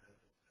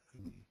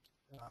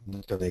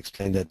not going to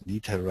explain that in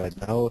detail right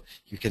now.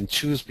 You can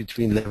choose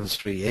between level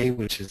 3A,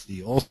 which is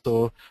the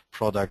ortho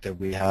product that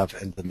we have,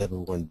 and the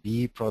level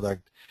 1B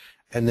product.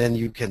 And then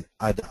you can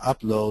either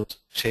upload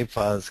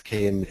shapefiles,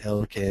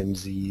 KML,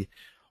 KMZ,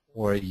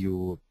 or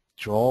you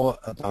draw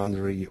a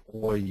boundary,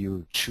 or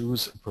you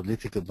choose a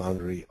political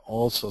boundary,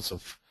 all sorts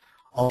of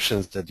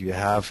options that you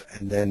have,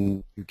 and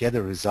then you get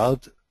a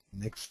result.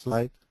 Next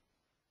slide.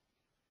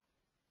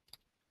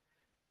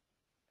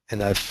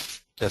 And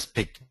I've just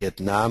picked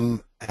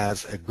Vietnam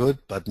as a good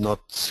but not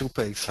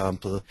super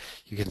example.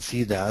 You can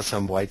see there are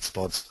some white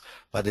spots,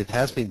 but it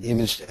has been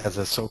imaged as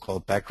a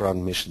so-called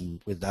background mission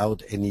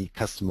without any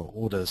customer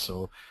order,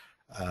 so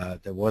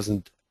there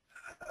wasn't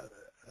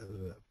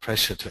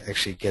pressure to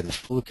actually get a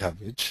full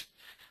coverage.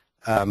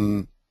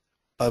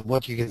 But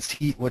what you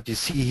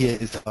see here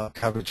is our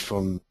coverage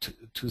from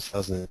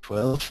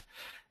 2012.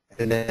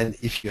 And then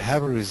if you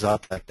have a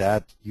result like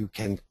that, you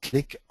can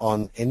click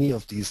on any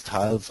of these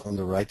tiles on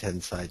the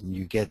right-hand side, and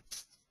you get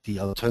the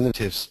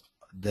alternatives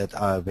that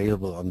are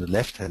available on the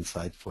left-hand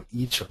side for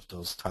each of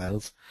those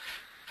tiles.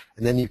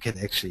 And then you can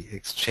actually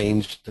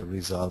exchange the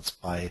results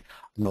by,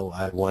 no,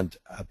 I want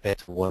a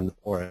better one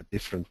or a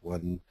different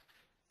one,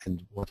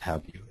 and what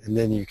have you. And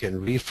then you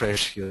can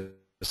refresh your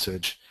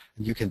search,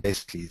 and you can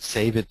basically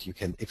save it, you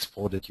can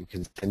export it, you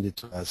can send it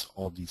to us,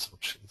 all these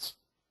options.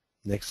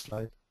 Next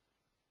slide.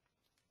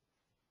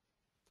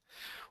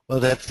 Well,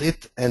 that's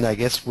it, and I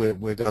guess we're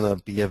going to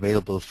be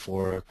available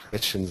for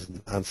questions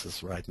and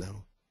answers right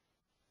now.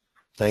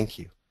 Thank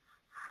you.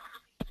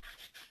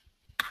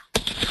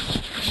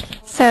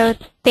 So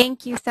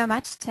thank you so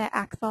much to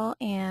Axel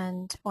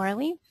and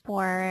Aurélie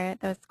for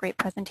those great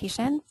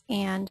presentations,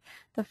 and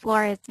the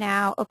floor is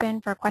now open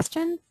for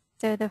questions.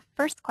 So the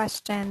first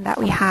question that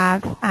we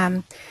have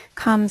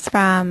comes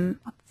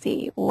from, let's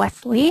see,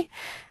 Wesley,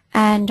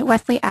 and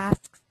Wesley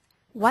asks,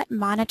 what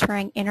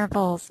monitoring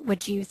intervals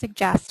would you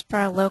suggest for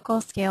a local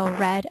scale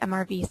REDD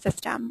MRV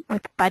system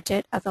with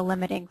budget as a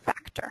limiting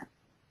factor?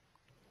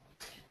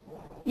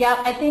 Yeah,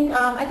 I think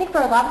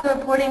for a lot of the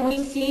reporting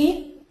we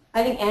see,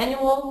 I think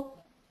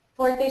annual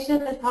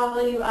forestation is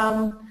probably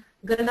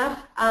good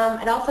enough.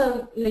 And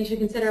also, you should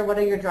consider what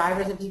are your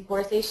drivers of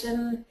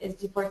deforestation. Is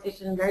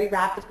deforestation very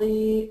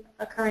rapidly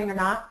occurring or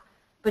not?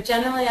 But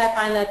generally, I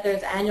find that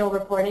there's annual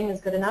reporting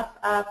is good enough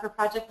for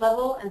project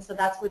level, and so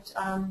that's what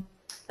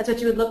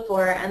you would look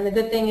for. And the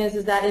good thing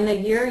is that in a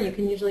year you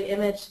can usually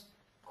image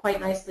quite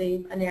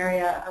nicely an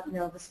area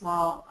of the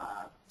small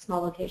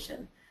small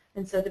location.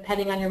 And so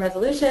depending on your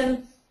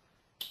resolution,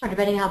 or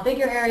depending how big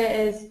your area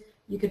is,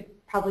 you could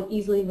probably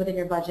easily, within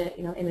your budget,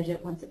 image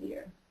it once a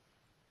year.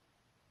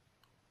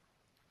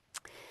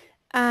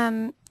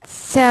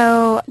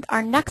 So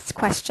our next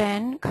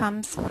question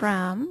comes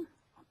from,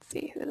 let's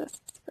see who this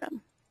is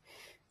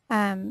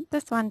from.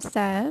 This one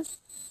says,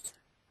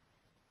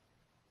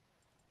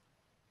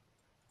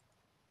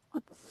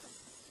 let's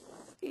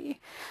see,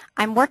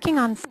 I'm working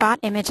on spot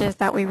images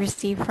that we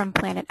received from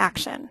Planet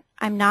Action.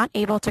 I'm not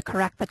able to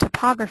correct the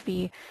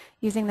topography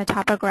using the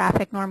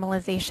topographic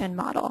normalization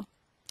model.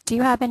 Do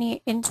you have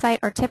any insight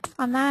or tips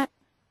on that?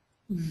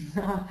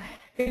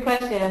 Good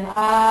question.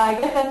 I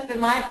guess that's been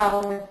my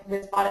problem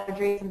with spot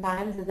imagery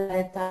sometimes, is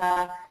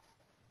that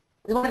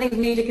it's one of the things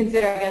we need to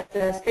consider, I guess,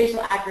 the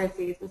spatial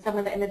accuracy. So some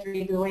of the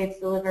imagery, the way it's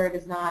delivered,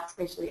 is not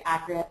spatially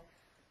accurate.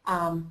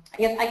 I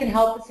guess I can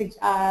help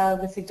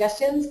with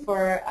suggestions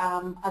for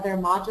other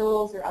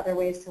modules or other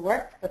ways to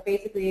work, but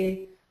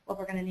basically what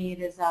we're going to need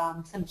is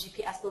some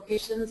GPS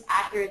locations,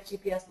 accurate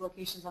GPS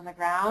locations on the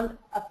ground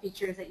of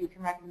features that you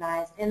can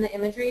recognize in the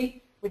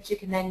imagery, which you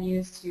can then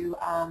use to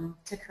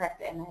correct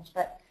the image.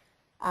 But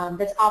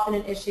that's often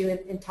an issue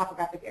in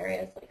topographic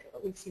areas. Like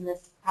we've seen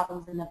this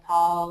problems in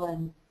Nepal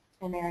and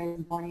in areas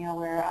in Borneo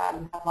where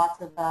you have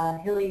lots of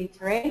hilly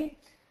terrain.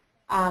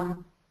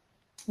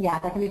 Yeah,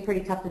 that can be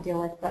pretty tough to deal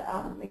with, but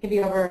it can be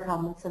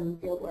overcome with some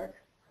field work.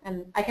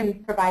 And I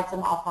can provide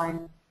some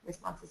offline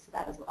responses to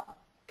that as well.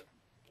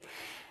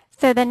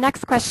 So the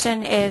next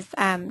question is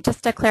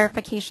just a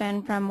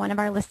clarification from one of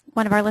our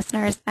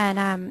listeners,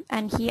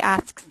 and he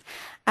asks,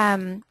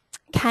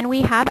 can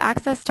we have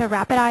access to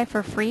RapidEye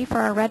for free for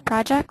our REDD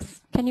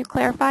projects? Can you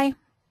clarify?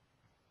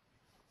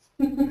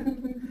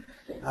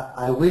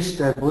 I wish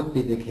that would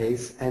be the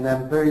case, and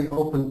I'm very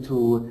open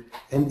to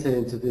enter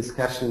into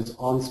discussions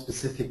on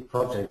specific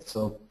projects.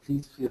 So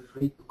please feel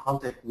free to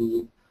contact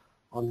me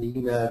on the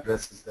email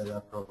addresses that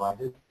are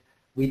provided.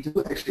 We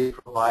do actually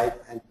provide,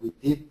 and we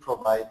did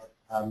provide,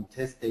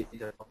 test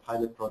data for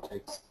pilot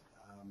projects.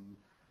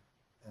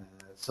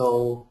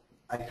 So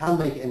I can't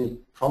make any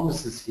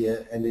promises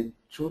here, and it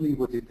truly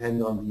would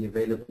depend on the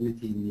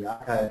availability in the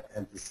archive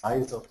and the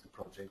size of the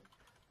project.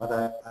 But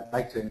I'd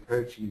like to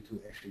encourage you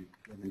to actually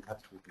get in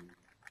touch with me.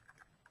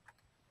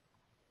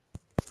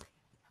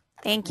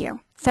 Thank you.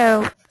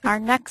 So our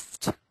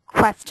next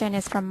question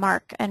is from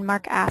Mark, and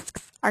Mark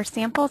asks, are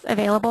samples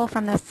available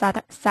from the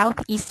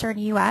southeastern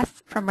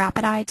U.S. from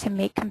RapidEye to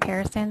make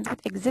comparisons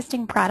with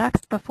existing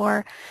products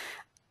before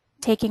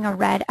taking a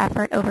REDD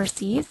effort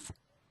overseas?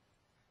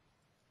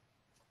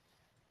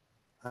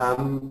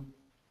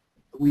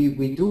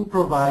 We do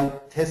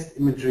provide test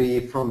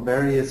imagery from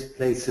various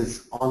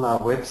places on our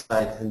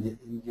website, and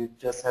you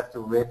just have to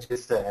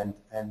register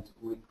and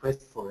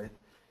request for it.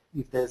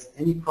 If there's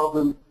any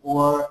problem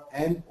or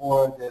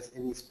there's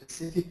any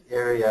specific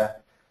area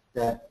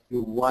that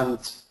you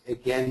want,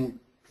 again,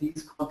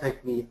 please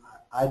contact me.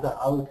 Either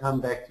I will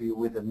come back to you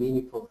with a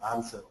meaningful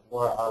answer,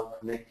 or I'll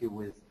connect you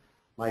with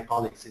my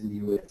colleagues in the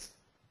U.S.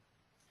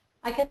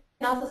 I can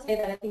also say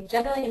that I think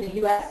generally in the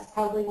U.S. is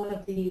probably one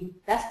of the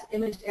best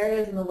imaged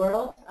areas in the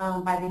world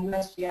by the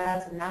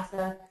USGS and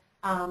NASA.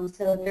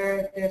 So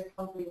there's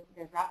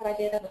RapidEye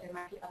data, but there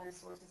might be other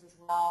sources as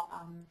well.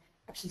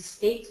 Actually,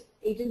 state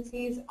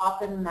agencies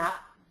often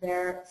map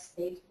their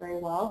state very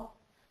well.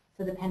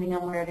 So depending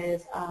on where it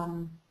is,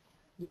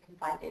 you can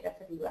find data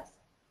for the U.S.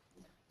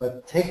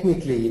 But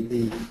technically,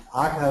 the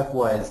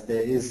archive-wise,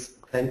 there is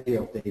plenty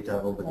of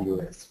data over the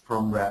U.S.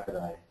 from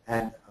RapidEye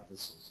and other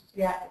sources.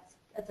 Yeah.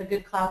 It's a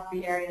good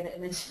cloud-free area to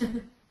image.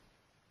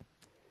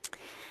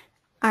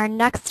 Our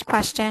next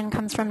question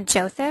comes from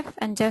Joseph,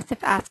 and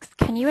Joseph asks,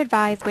 can you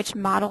advise which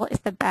model is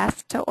the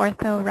best to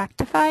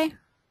ortho-rectify?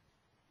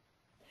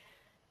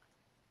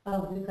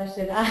 Oh, good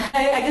question. I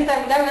guess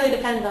that really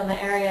depends on the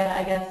area,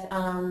 I guess.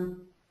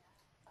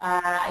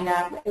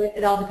 Yeah,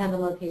 it all depends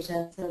on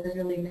location, so there's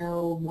really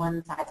no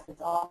one size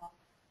fits all.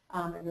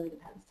 It really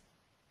depends.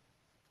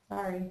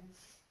 Sorry.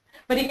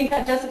 But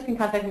Joseph can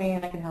contact me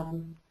and I can help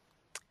him.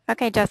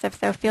 Okay, Joseph,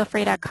 so feel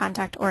free to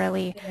contact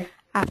Aurélie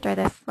after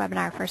this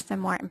webinar for some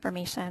more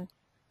information.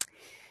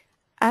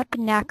 Up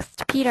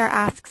next, Peter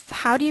asks,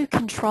 how do you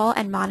control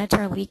and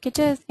monitor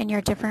leakages in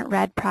your different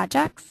REDD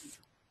projects?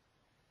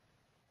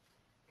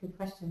 Good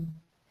question.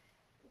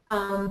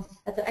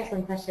 That's an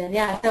excellent question.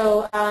 Yeah,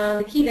 so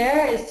the key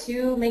there is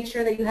to make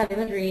sure that you have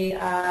imagery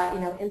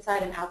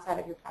inside and outside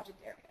of your project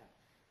area.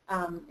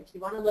 If you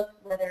want to look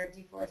whether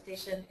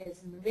deforestation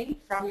is moving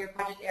from your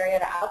project area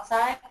to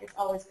outside, it's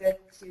always good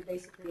to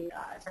basically,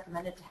 it's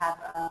recommended to have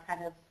a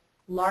kind of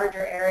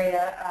larger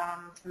area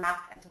to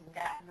map and to look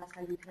at, and that's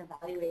how you can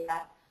evaluate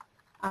that.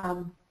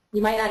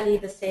 You might not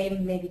need the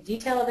same maybe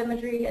detail of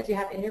imagery as you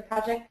have in your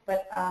project,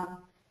 but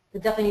you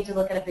definitely need to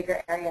look at a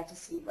bigger area to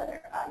see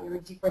whether your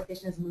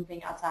deforestation is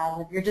moving outside,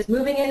 if you're just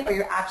moving it or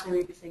you're actually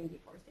reducing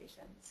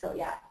deforestation. So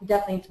yeah, you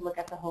definitely need to look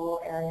at the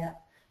whole area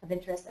of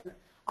interest. And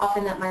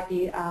often that might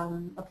be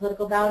a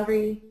political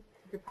boundary.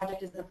 If your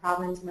project is in a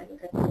province, you might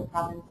look at the whole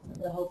province,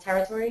 the whole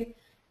territory.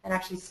 and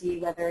actually see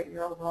whether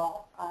your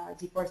overall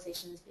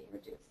deforestation is being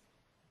reduced.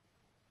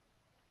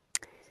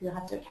 So you'll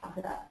have to account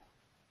for that.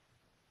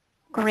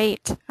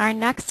 Great. Our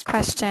next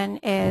question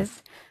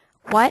is,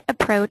 what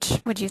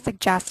approach would you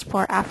suggest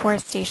for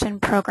afforestation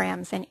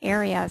programs in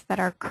areas that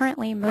are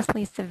currently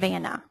mostly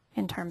savanna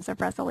in terms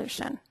of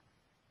resolution?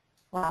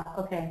 Wow,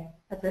 okay.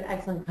 That's an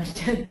excellent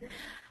question.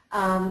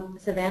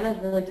 Savanna is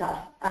really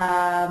tough.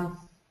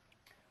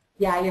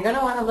 Yeah, you're going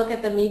to want to look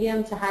at the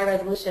medium to high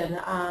resolution.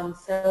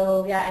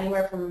 So yeah,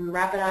 anywhere from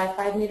RapidEye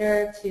 5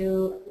 meter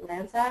to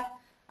Landsat,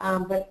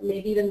 but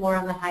maybe even more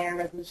on the higher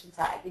resolution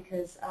side,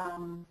 because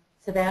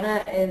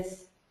savanna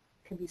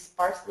can be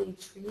sparsely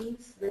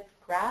trees with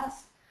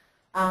grass,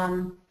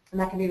 and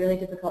that can be really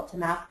difficult to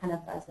map kind of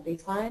as a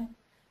baseline.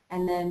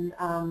 And then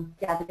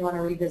yeah, then you want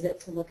to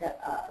revisit to look at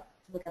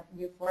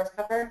new forest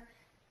cover.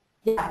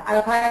 Yeah, I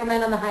would probably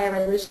recommend on the higher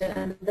resolution.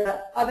 And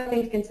the other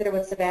thing to consider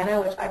with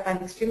savanna, which I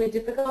find extremely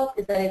difficult,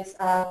 is that it's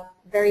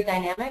very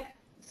dynamic.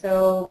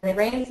 So when it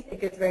rains, it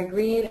gets very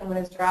green, and when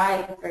it's dry,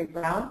 it gets very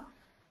brown.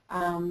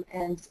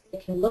 And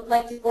it can look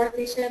like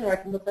deforestation, or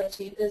it can look like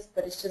changes,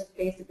 but it's just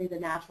basically the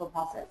natural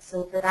process.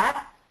 So for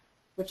that,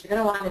 what you're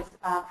going to want is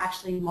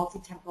actually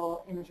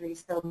multi-temporal imagery,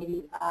 so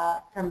maybe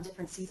from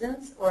different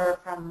seasons, or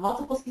from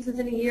multiple seasons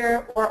in a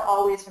year, or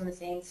always from the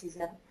same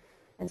season.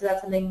 And so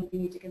that's something you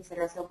need to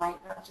consider. So it might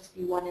not just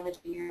be one image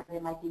a year, but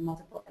it might be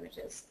multiple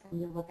images.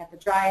 And you look at the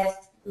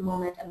driest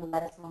moment and the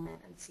wettest moment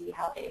and see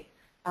how they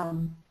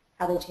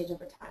change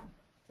over time.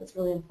 So it's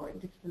really important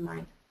to keep in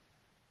mind.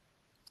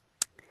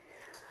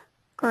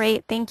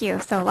 Great, thank you.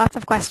 So lots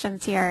of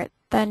questions here.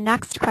 The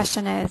next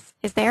question is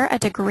there a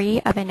degree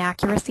of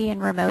inaccuracy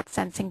in remote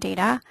sensing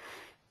data?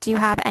 Do you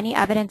have any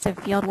evidence of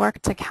field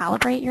work to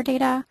calibrate your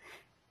data?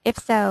 If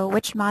so,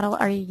 which model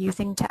are you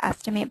using to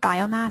estimate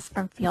biomass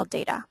from field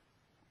data?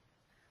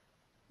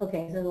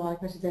 Okay, so there's a lot of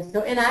questions there.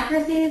 So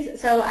inaccuracies,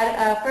 so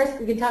first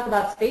we can talk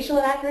about spatial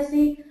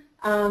inaccuracy.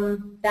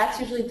 That's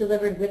usually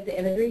delivered with the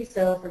imagery.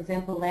 So for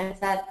example,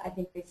 Landsat, I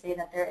think they say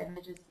that their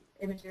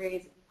imagery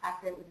is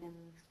accurate within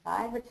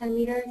 5 or 10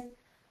 meters.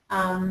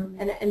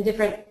 And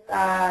different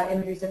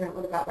imagery is different.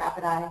 What about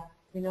RapidEye?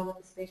 Do you know what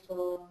the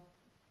spatial?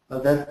 Well,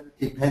 that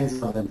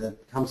depends on, and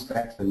that comes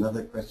back to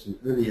another question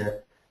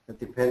earlier, that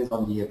depends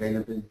on the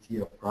availability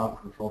of ground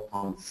control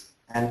points.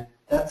 And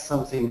that's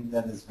something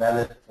that is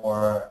valid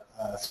for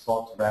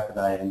Spot,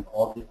 RapidEye, and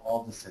all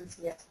the sensors.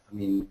 Yes. I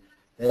mean,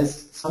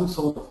 there's some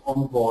sort of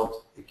onboard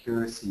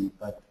accuracy,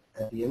 but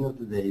at the end of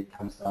the day, it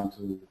comes down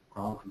to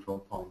ground control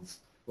points,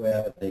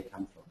 wherever they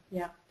come from.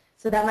 Yeah.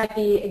 So that might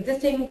be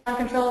existing ground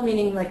control,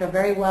 meaning like a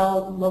very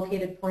well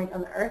located point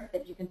on the Earth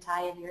that you can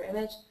tie into your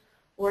image,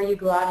 or you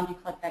go out and you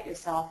collect that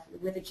yourself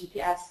with a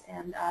GPS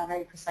and a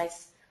very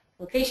precise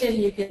location.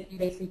 You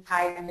basically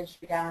tie your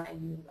imagery down and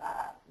you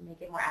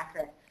make it more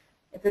accurate.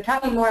 If we're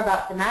talking more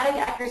about thematic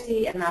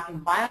accuracy and mapping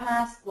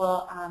biomass,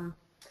 well,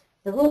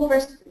 the rule for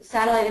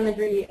satellite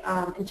imagery,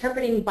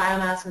 interpreting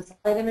biomass with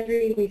satellite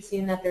imagery, we've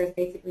seen that there's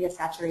basically a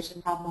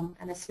saturation problem.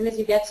 And as soon as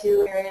you get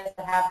to areas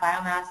that have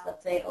biomass,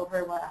 let's say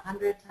over,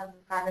 100 tons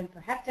of carbon per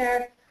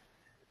hectare,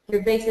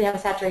 you basically have a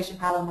saturation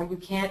problem where you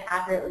can't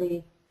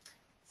accurately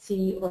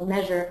see or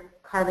measure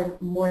carbon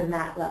more than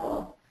that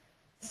level.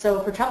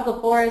 So for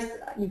tropical forests,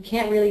 you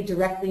can't really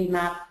directly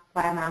map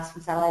biomass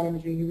from satellite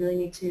imagery. You really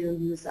need to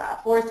use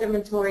forest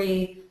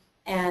inventory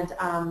and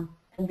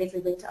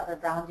basically link to other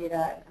ground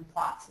data and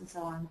plots and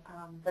so on.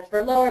 But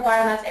for lower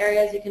biomass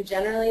areas, you can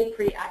generally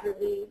pretty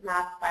accurately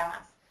map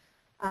biomass.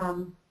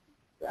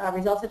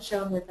 Results have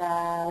shown with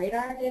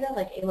radar data,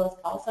 like ALOS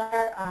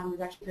Pulsar,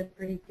 we've actually done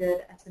pretty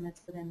good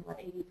estimates within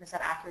 80%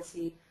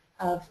 accuracy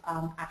of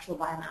actual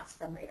biomass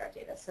from radar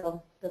data.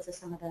 So those are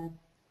some of the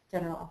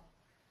general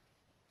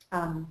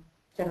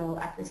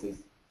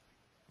accuracies.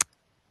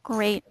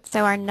 Great.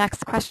 So our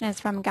next question is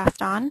from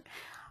Gaston.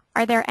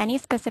 Are there any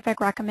specific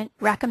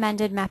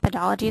recommended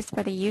methodologies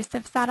for the use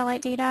of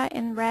satellite data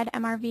in REDD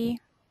MRV?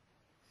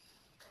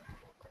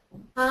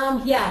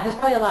 Yeah, there's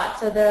probably a lot.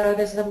 So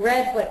there's some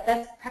REDD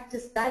best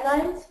practice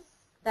guidelines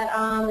that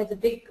is a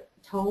big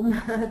tome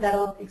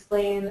that'll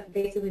explain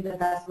basically the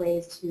best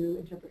ways to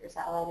interpret your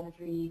satellite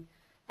imagery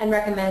and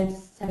recommend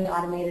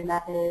semi-automated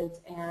methods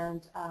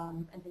and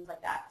things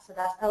like that. So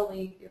that's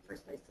probably your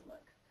first place to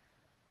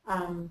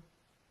look.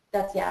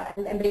 That's, yeah,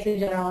 and basically in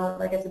general,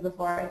 like I said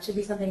before, it should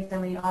be something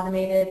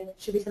semi-automated,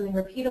 should be something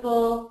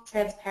repeatable,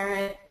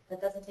 transparent, that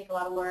doesn't take a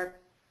lot of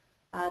work,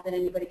 that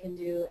anybody can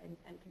do and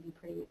can be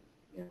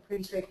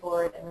pretty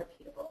straightforward and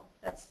repeatable.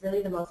 That's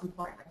really the most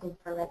important, I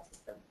think, for a REDD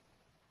system.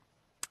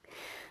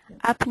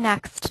 Up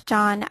next,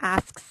 John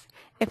asks,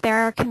 if there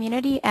are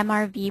community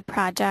MRV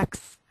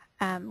projects,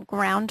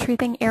 ground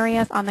truthing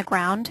areas on the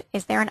ground,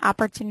 is there an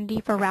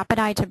opportunity for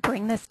RapidEye to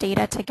bring this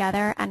data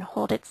together and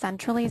hold it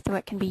centrally so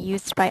it can be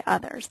used by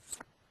others?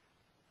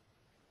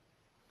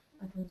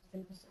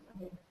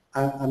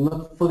 I'm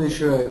not fully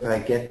sure if I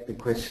get the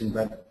question,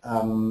 but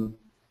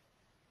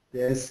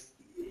if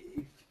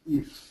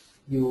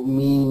you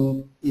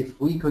mean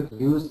if we could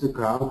use the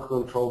ground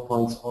control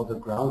points or the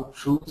ground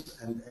truths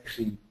and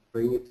actually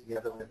bring it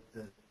together with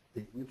the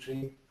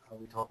imagery, are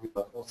we talking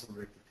about also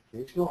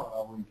rectification, or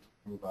are we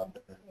talking about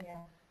the... Yeah.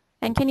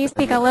 And can you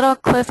speak a little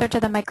closer to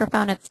the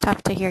microphone? It's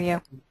tough to hear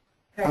you.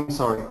 I'm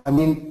sorry. I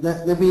mean,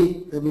 let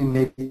me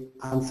maybe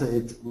answer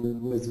it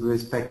with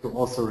respect to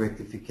also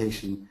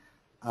rectification.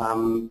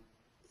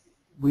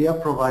 We are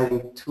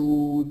providing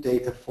two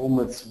data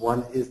formats.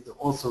 One is the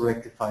also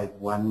rectified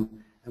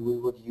one, and we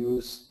would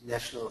use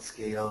national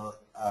scale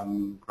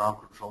ground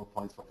control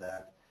points for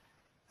that.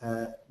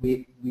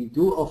 We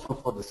do offer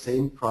for the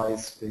same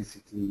price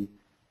basically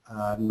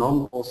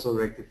non-also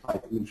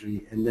rectified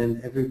imagery, and then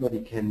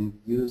everybody can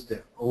use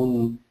their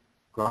own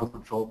ground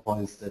control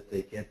points that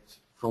they get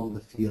from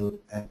the field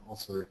and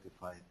also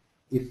rectified.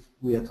 If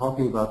we are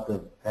talking about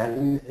the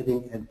value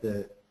adding and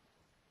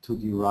to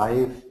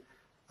derive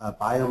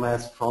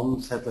biomass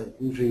from satellite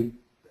imagery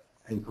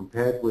and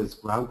compare it with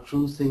ground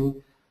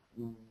truthing,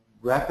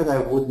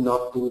 RapidEye would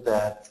not do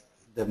that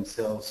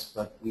themselves,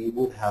 but we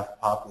would have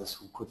partners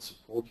who could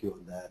support you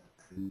on that.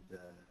 And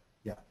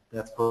yeah,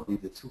 that's probably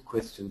the two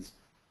questions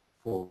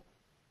for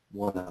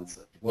one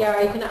answer. Yeah,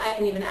 I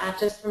can even add,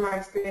 just from our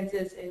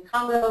experiences in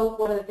Congo,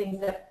 one of the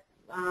things that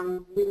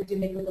we would do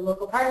maybe with the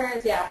local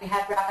partners, yeah, if we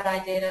had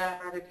RapidEye data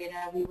or other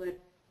data,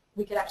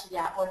 we could actually,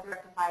 yeah,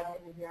 ortho-rectify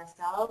the imagery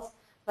ourselves.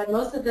 But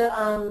most of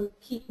the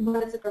key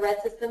components of the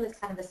REDD system is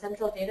kind of a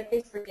central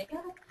database for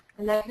data,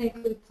 and that can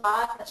include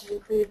plots, that should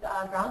include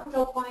ground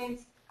control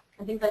points,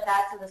 and things like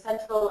that. So the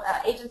central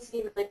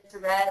agency related to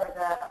REDD,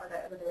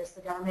 or whether it's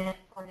the government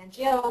or an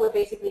NGO, would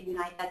basically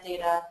unite that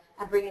data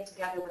and bring it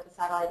together with the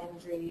satellite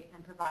imagery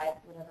and provide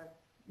whatever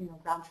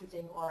ground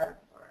truthing or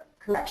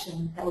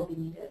correction that would be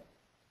needed.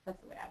 That's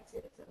the way I would say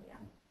it. So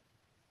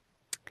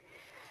yeah.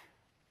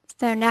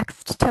 So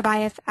next,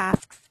 Tobias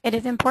asks, it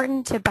is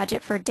important to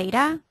budget for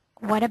data.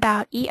 What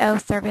about EO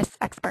service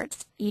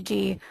experts,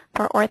 e.g.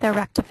 for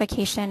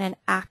ortho-rectification and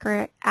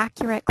accurate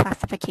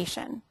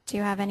classification? Do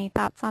you have any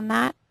thoughts on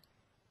that?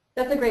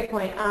 That's a great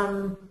point.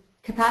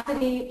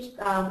 Capacity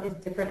is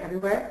different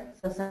everywhere.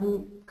 So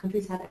some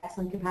countries have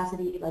excellent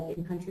capacity, like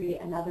in country,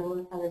 and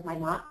others might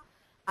not.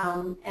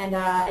 And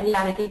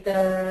yeah, I think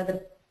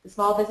the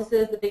small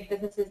businesses, the big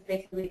businesses,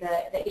 basically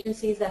the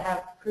agencies that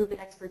have proven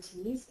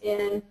expertise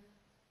in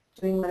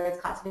doing whether it's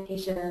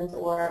classifications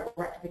or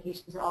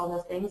rectifications or all of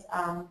those things,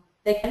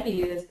 they can be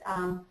used.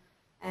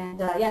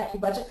 Yeah, if you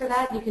budget for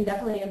that, you can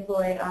definitely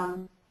employ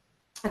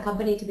a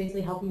company to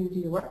basically help you do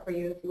your work for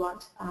you if you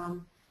want.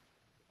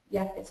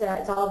 Yeah, it's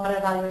all about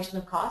evaluation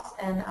of costs,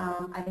 and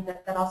I think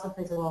that also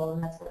plays a role,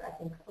 and that's what I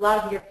think a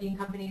lot of European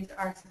companies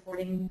are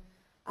supporting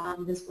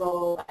this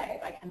role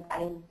by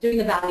kind of doing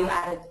the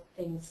value-added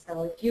things.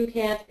 So if you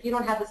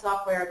don't have the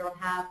software, or don't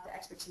have the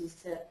expertise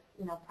to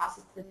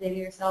process the data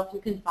yourself, you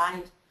can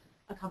find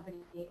a company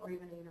or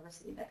even a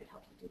university that could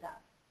help you do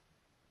that.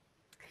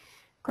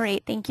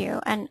 Great, thank you.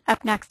 And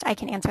up next, I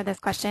can answer this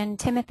question.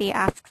 Timothy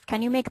asks,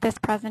 can you make this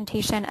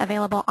presentation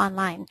available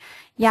online?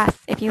 Yes,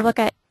 if you look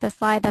at the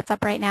slide that's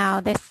up right now,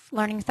 this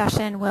learning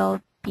session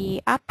will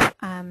be up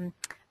on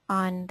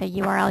the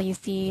URL you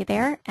see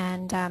there,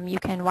 and you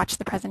can watch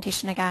the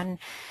presentation again.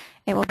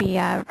 It will be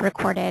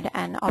recorded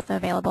and also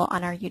available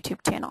on our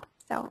YouTube channel.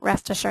 So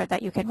rest assured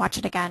that you can watch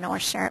it again or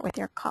share it with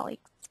your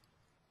colleagues.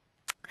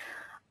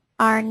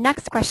 Our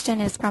next question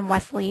is from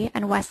Wesley,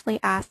 and Wesley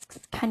asks,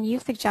 can you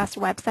suggest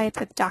websites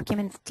with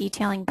documents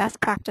detailing best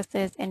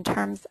practices in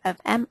terms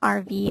of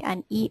MRV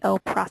and EO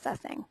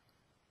processing?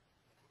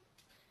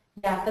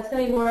 Yeah, that's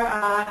going to be more,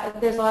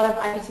 there's a lot of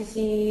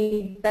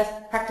IPCC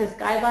best practice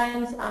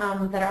guidelines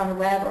that are on the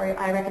web, or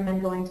I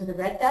recommend going to the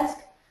REDD desk.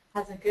 It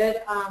has a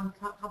good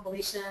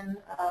compilation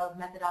of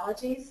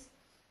methodologies.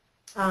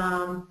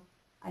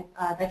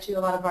 I bet you a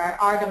lot of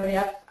our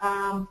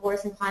WWF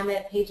forest and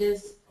climate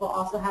pages will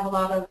also have a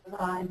lot of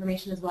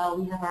information as well.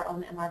 We have our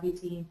own MRV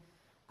team.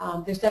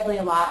 There's definitely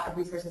a lot of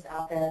resources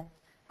out there.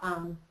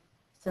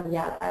 So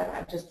yeah,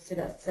 I've just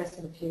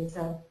suggested a few.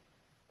 So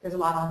there's a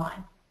lot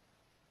online.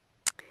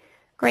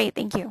 Great,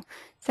 thank you.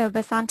 So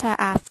Basanta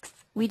asks,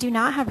 we do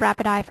not have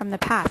RapidEye from the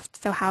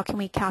past, so how can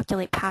we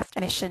calculate past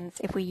emissions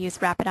if we use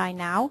RapidEye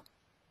now?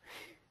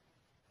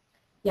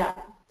 Yeah.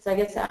 So I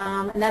guess,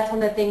 and that's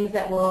one of the things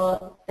that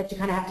you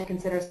kind of have to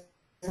consider.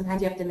 Sometimes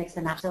you have to mix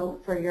and match. So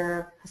for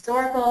your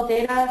historical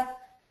data,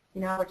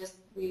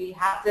 we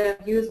have to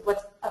use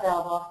what's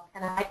available.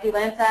 And it might be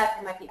Landsat,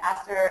 it might be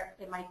Aster,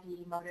 it might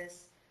be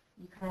MODIS.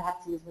 You kind of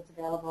have to use what's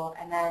available.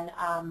 And then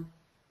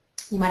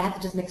you might have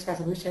to just mix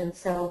resolutions.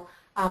 So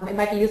it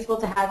might be useful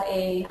to have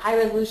a high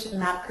resolution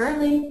map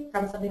currently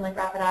from something like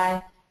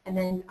RapidEye, and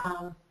then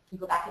you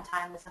go back in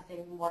time with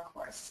something more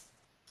coarse.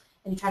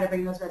 And you try to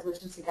bring those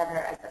resolutions together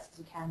as best as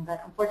you can.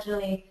 But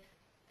unfortunately,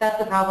 that's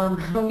the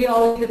problem. We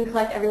always need to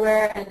collect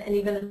everywhere, and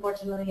even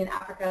unfortunately in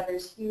Africa,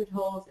 there's huge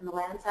holes in the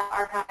Landsat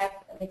archive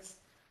that makes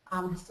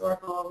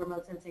historical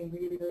remote sensing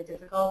really, really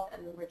difficult,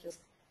 and we're just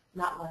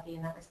not lucky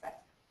in that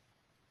respect.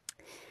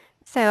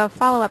 So a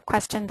follow-up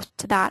question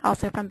to that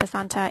also from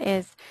Basanta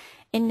is,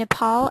 in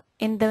Nepal,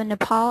 in the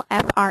Nepal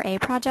FRA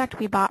project,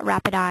 we bought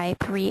RapidEye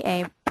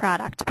 3A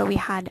product, but we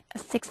had a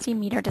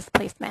 60-meter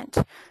displacement,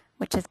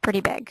 which is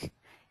pretty big.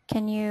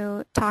 Can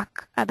you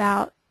talk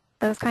about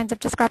those kinds of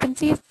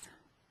discrepancies?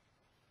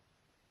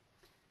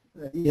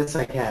 Yes,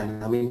 I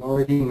can. I mean,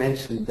 already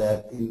mentioned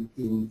that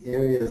in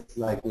areas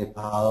like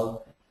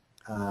Nepal,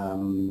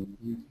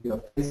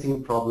 you're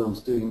facing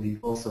problems doing the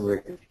also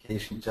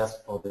rectification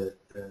just for the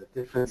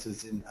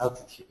differences in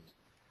altitude.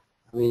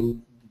 I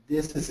mean,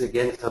 this is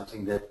again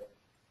something that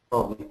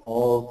probably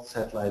all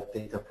satellite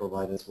data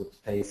providers would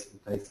face in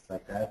places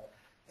like that.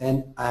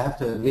 And I have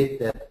to admit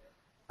that,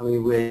 I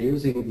mean, we're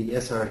using the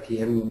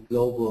SRTM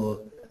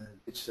global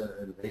digital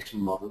elevation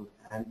model,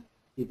 and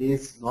it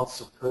is not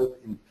superb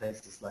in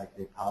places like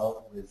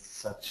Nepal with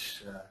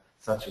such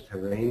a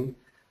terrain.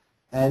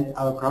 And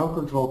our ground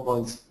control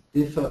points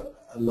differ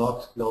a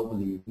lot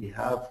globally. We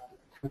have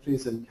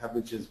countries and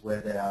coverages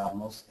where they are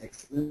most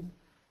excellent.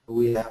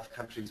 We have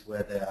countries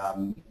where they are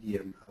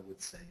medium, I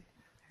would say.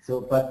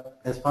 So,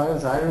 but as far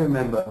as I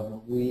remember,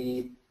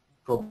 we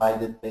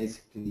provided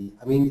basically,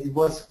 I mean, it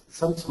was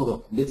some sort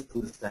of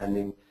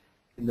misunderstanding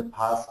in the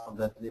past on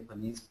that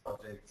Nepalese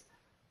project,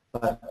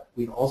 but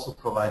we also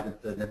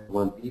provided the Net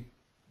 1B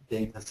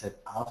data set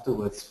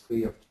afterwards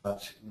free of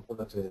charge in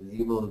order to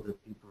enable the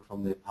people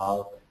from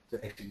Nepal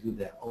to actually do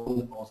their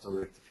own auto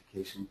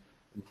rectification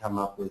and come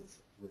up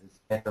with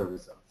better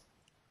results.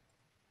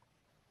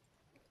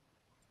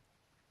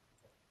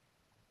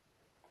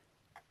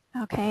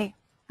 Okay,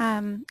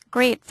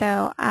 great.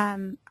 So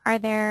are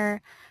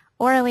there,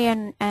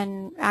 Aurélie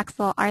and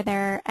Axel, are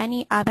there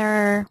any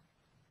other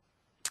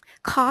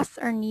costs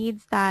or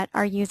needs that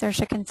our users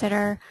should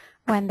consider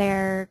when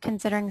they're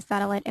considering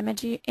satellite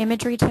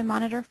imagery to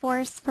monitor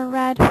force for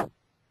REDD?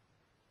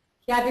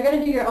 Yeah, if you're going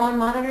to do your own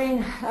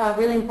monitoring,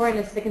 really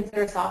important is to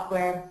consider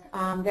software.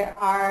 There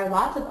are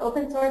lots of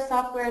open source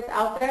softwares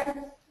out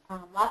there,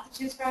 lots to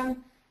choose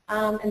from,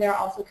 and there are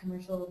also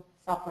commercial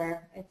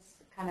software. It's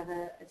kind of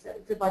it's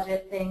a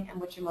budget thing and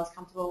what you're most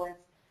comfortable with.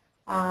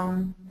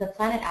 The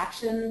Planet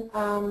Action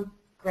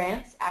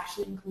grants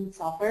actually include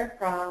software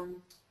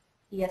from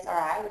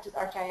ESRI, which is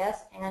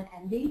ArcGIS, and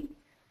ENVI,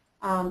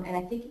 and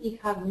I think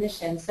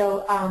eCognition.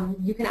 So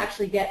you can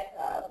actually get,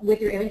 with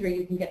your imagery,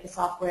 you can get the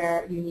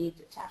software you need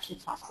to actually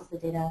process the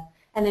data,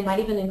 and they might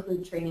even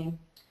include training.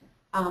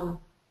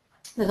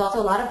 There's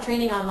also a lot of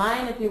training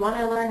online if you want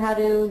to learn how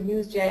to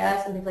use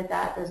GIS and things like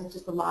that. There's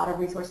just a lot of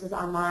resources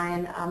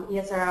online.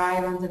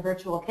 ESRI runs a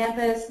virtual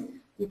campus.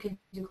 You can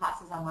do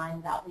classes online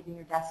without leaving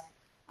your desk.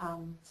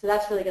 So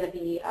that's really going to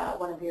be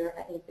one of your,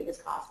 I think,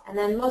 biggest costs. And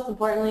then most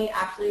importantly,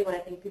 actually, what I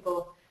think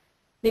people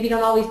maybe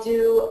don't always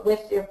do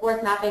with your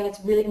force mapping, it's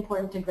really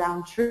important to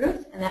ground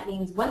truth. And that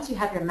means once you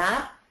have your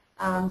map,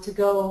 to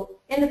go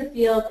into the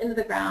field, into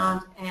the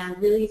ground, and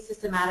really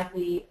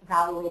systematically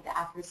evaluate the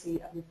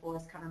accuracy of your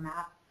forest cover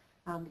map.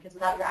 Because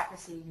without your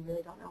accuracy, you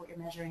really don't know what you're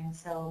measuring.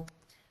 So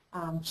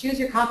choose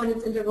your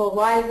confidence interval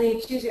wisely,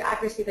 choose your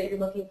accuracy that you're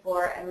looking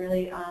for, and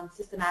really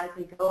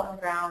systematically go on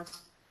the ground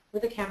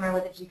with a camera,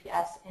 with a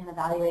GPS, and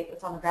evaluate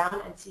what's on the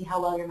ground and see how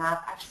well your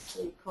map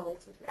actually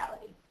correlates with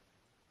reality.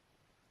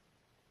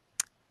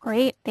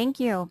 Great, thank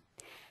you.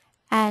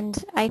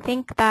 And I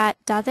think that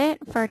does it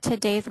for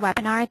today's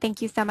webinar.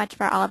 Thank you so much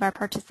for all of our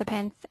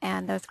participants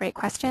and those great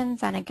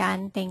questions. And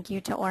again, thank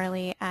you to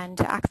Aurélie and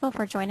to Axel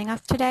for joining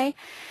us today.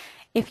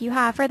 If you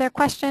have further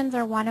questions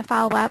or want to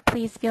follow up,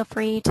 please feel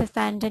free to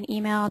send an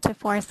email to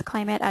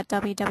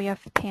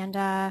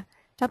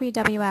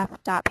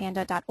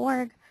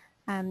forestclimate@wwf.panda.org.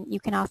 You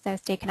can also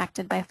stay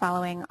connected by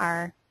following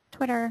our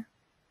Twitter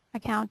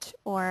account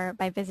or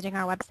by visiting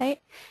our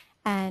website.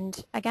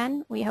 And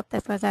again, we hope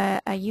this was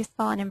a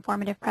useful and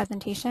informative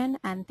presentation,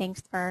 and thanks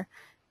for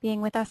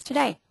being with us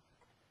today.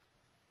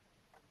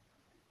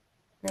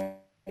 Great.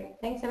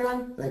 Thanks,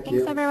 everyone. Thank you.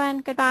 Thanks,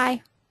 everyone.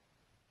 Goodbye.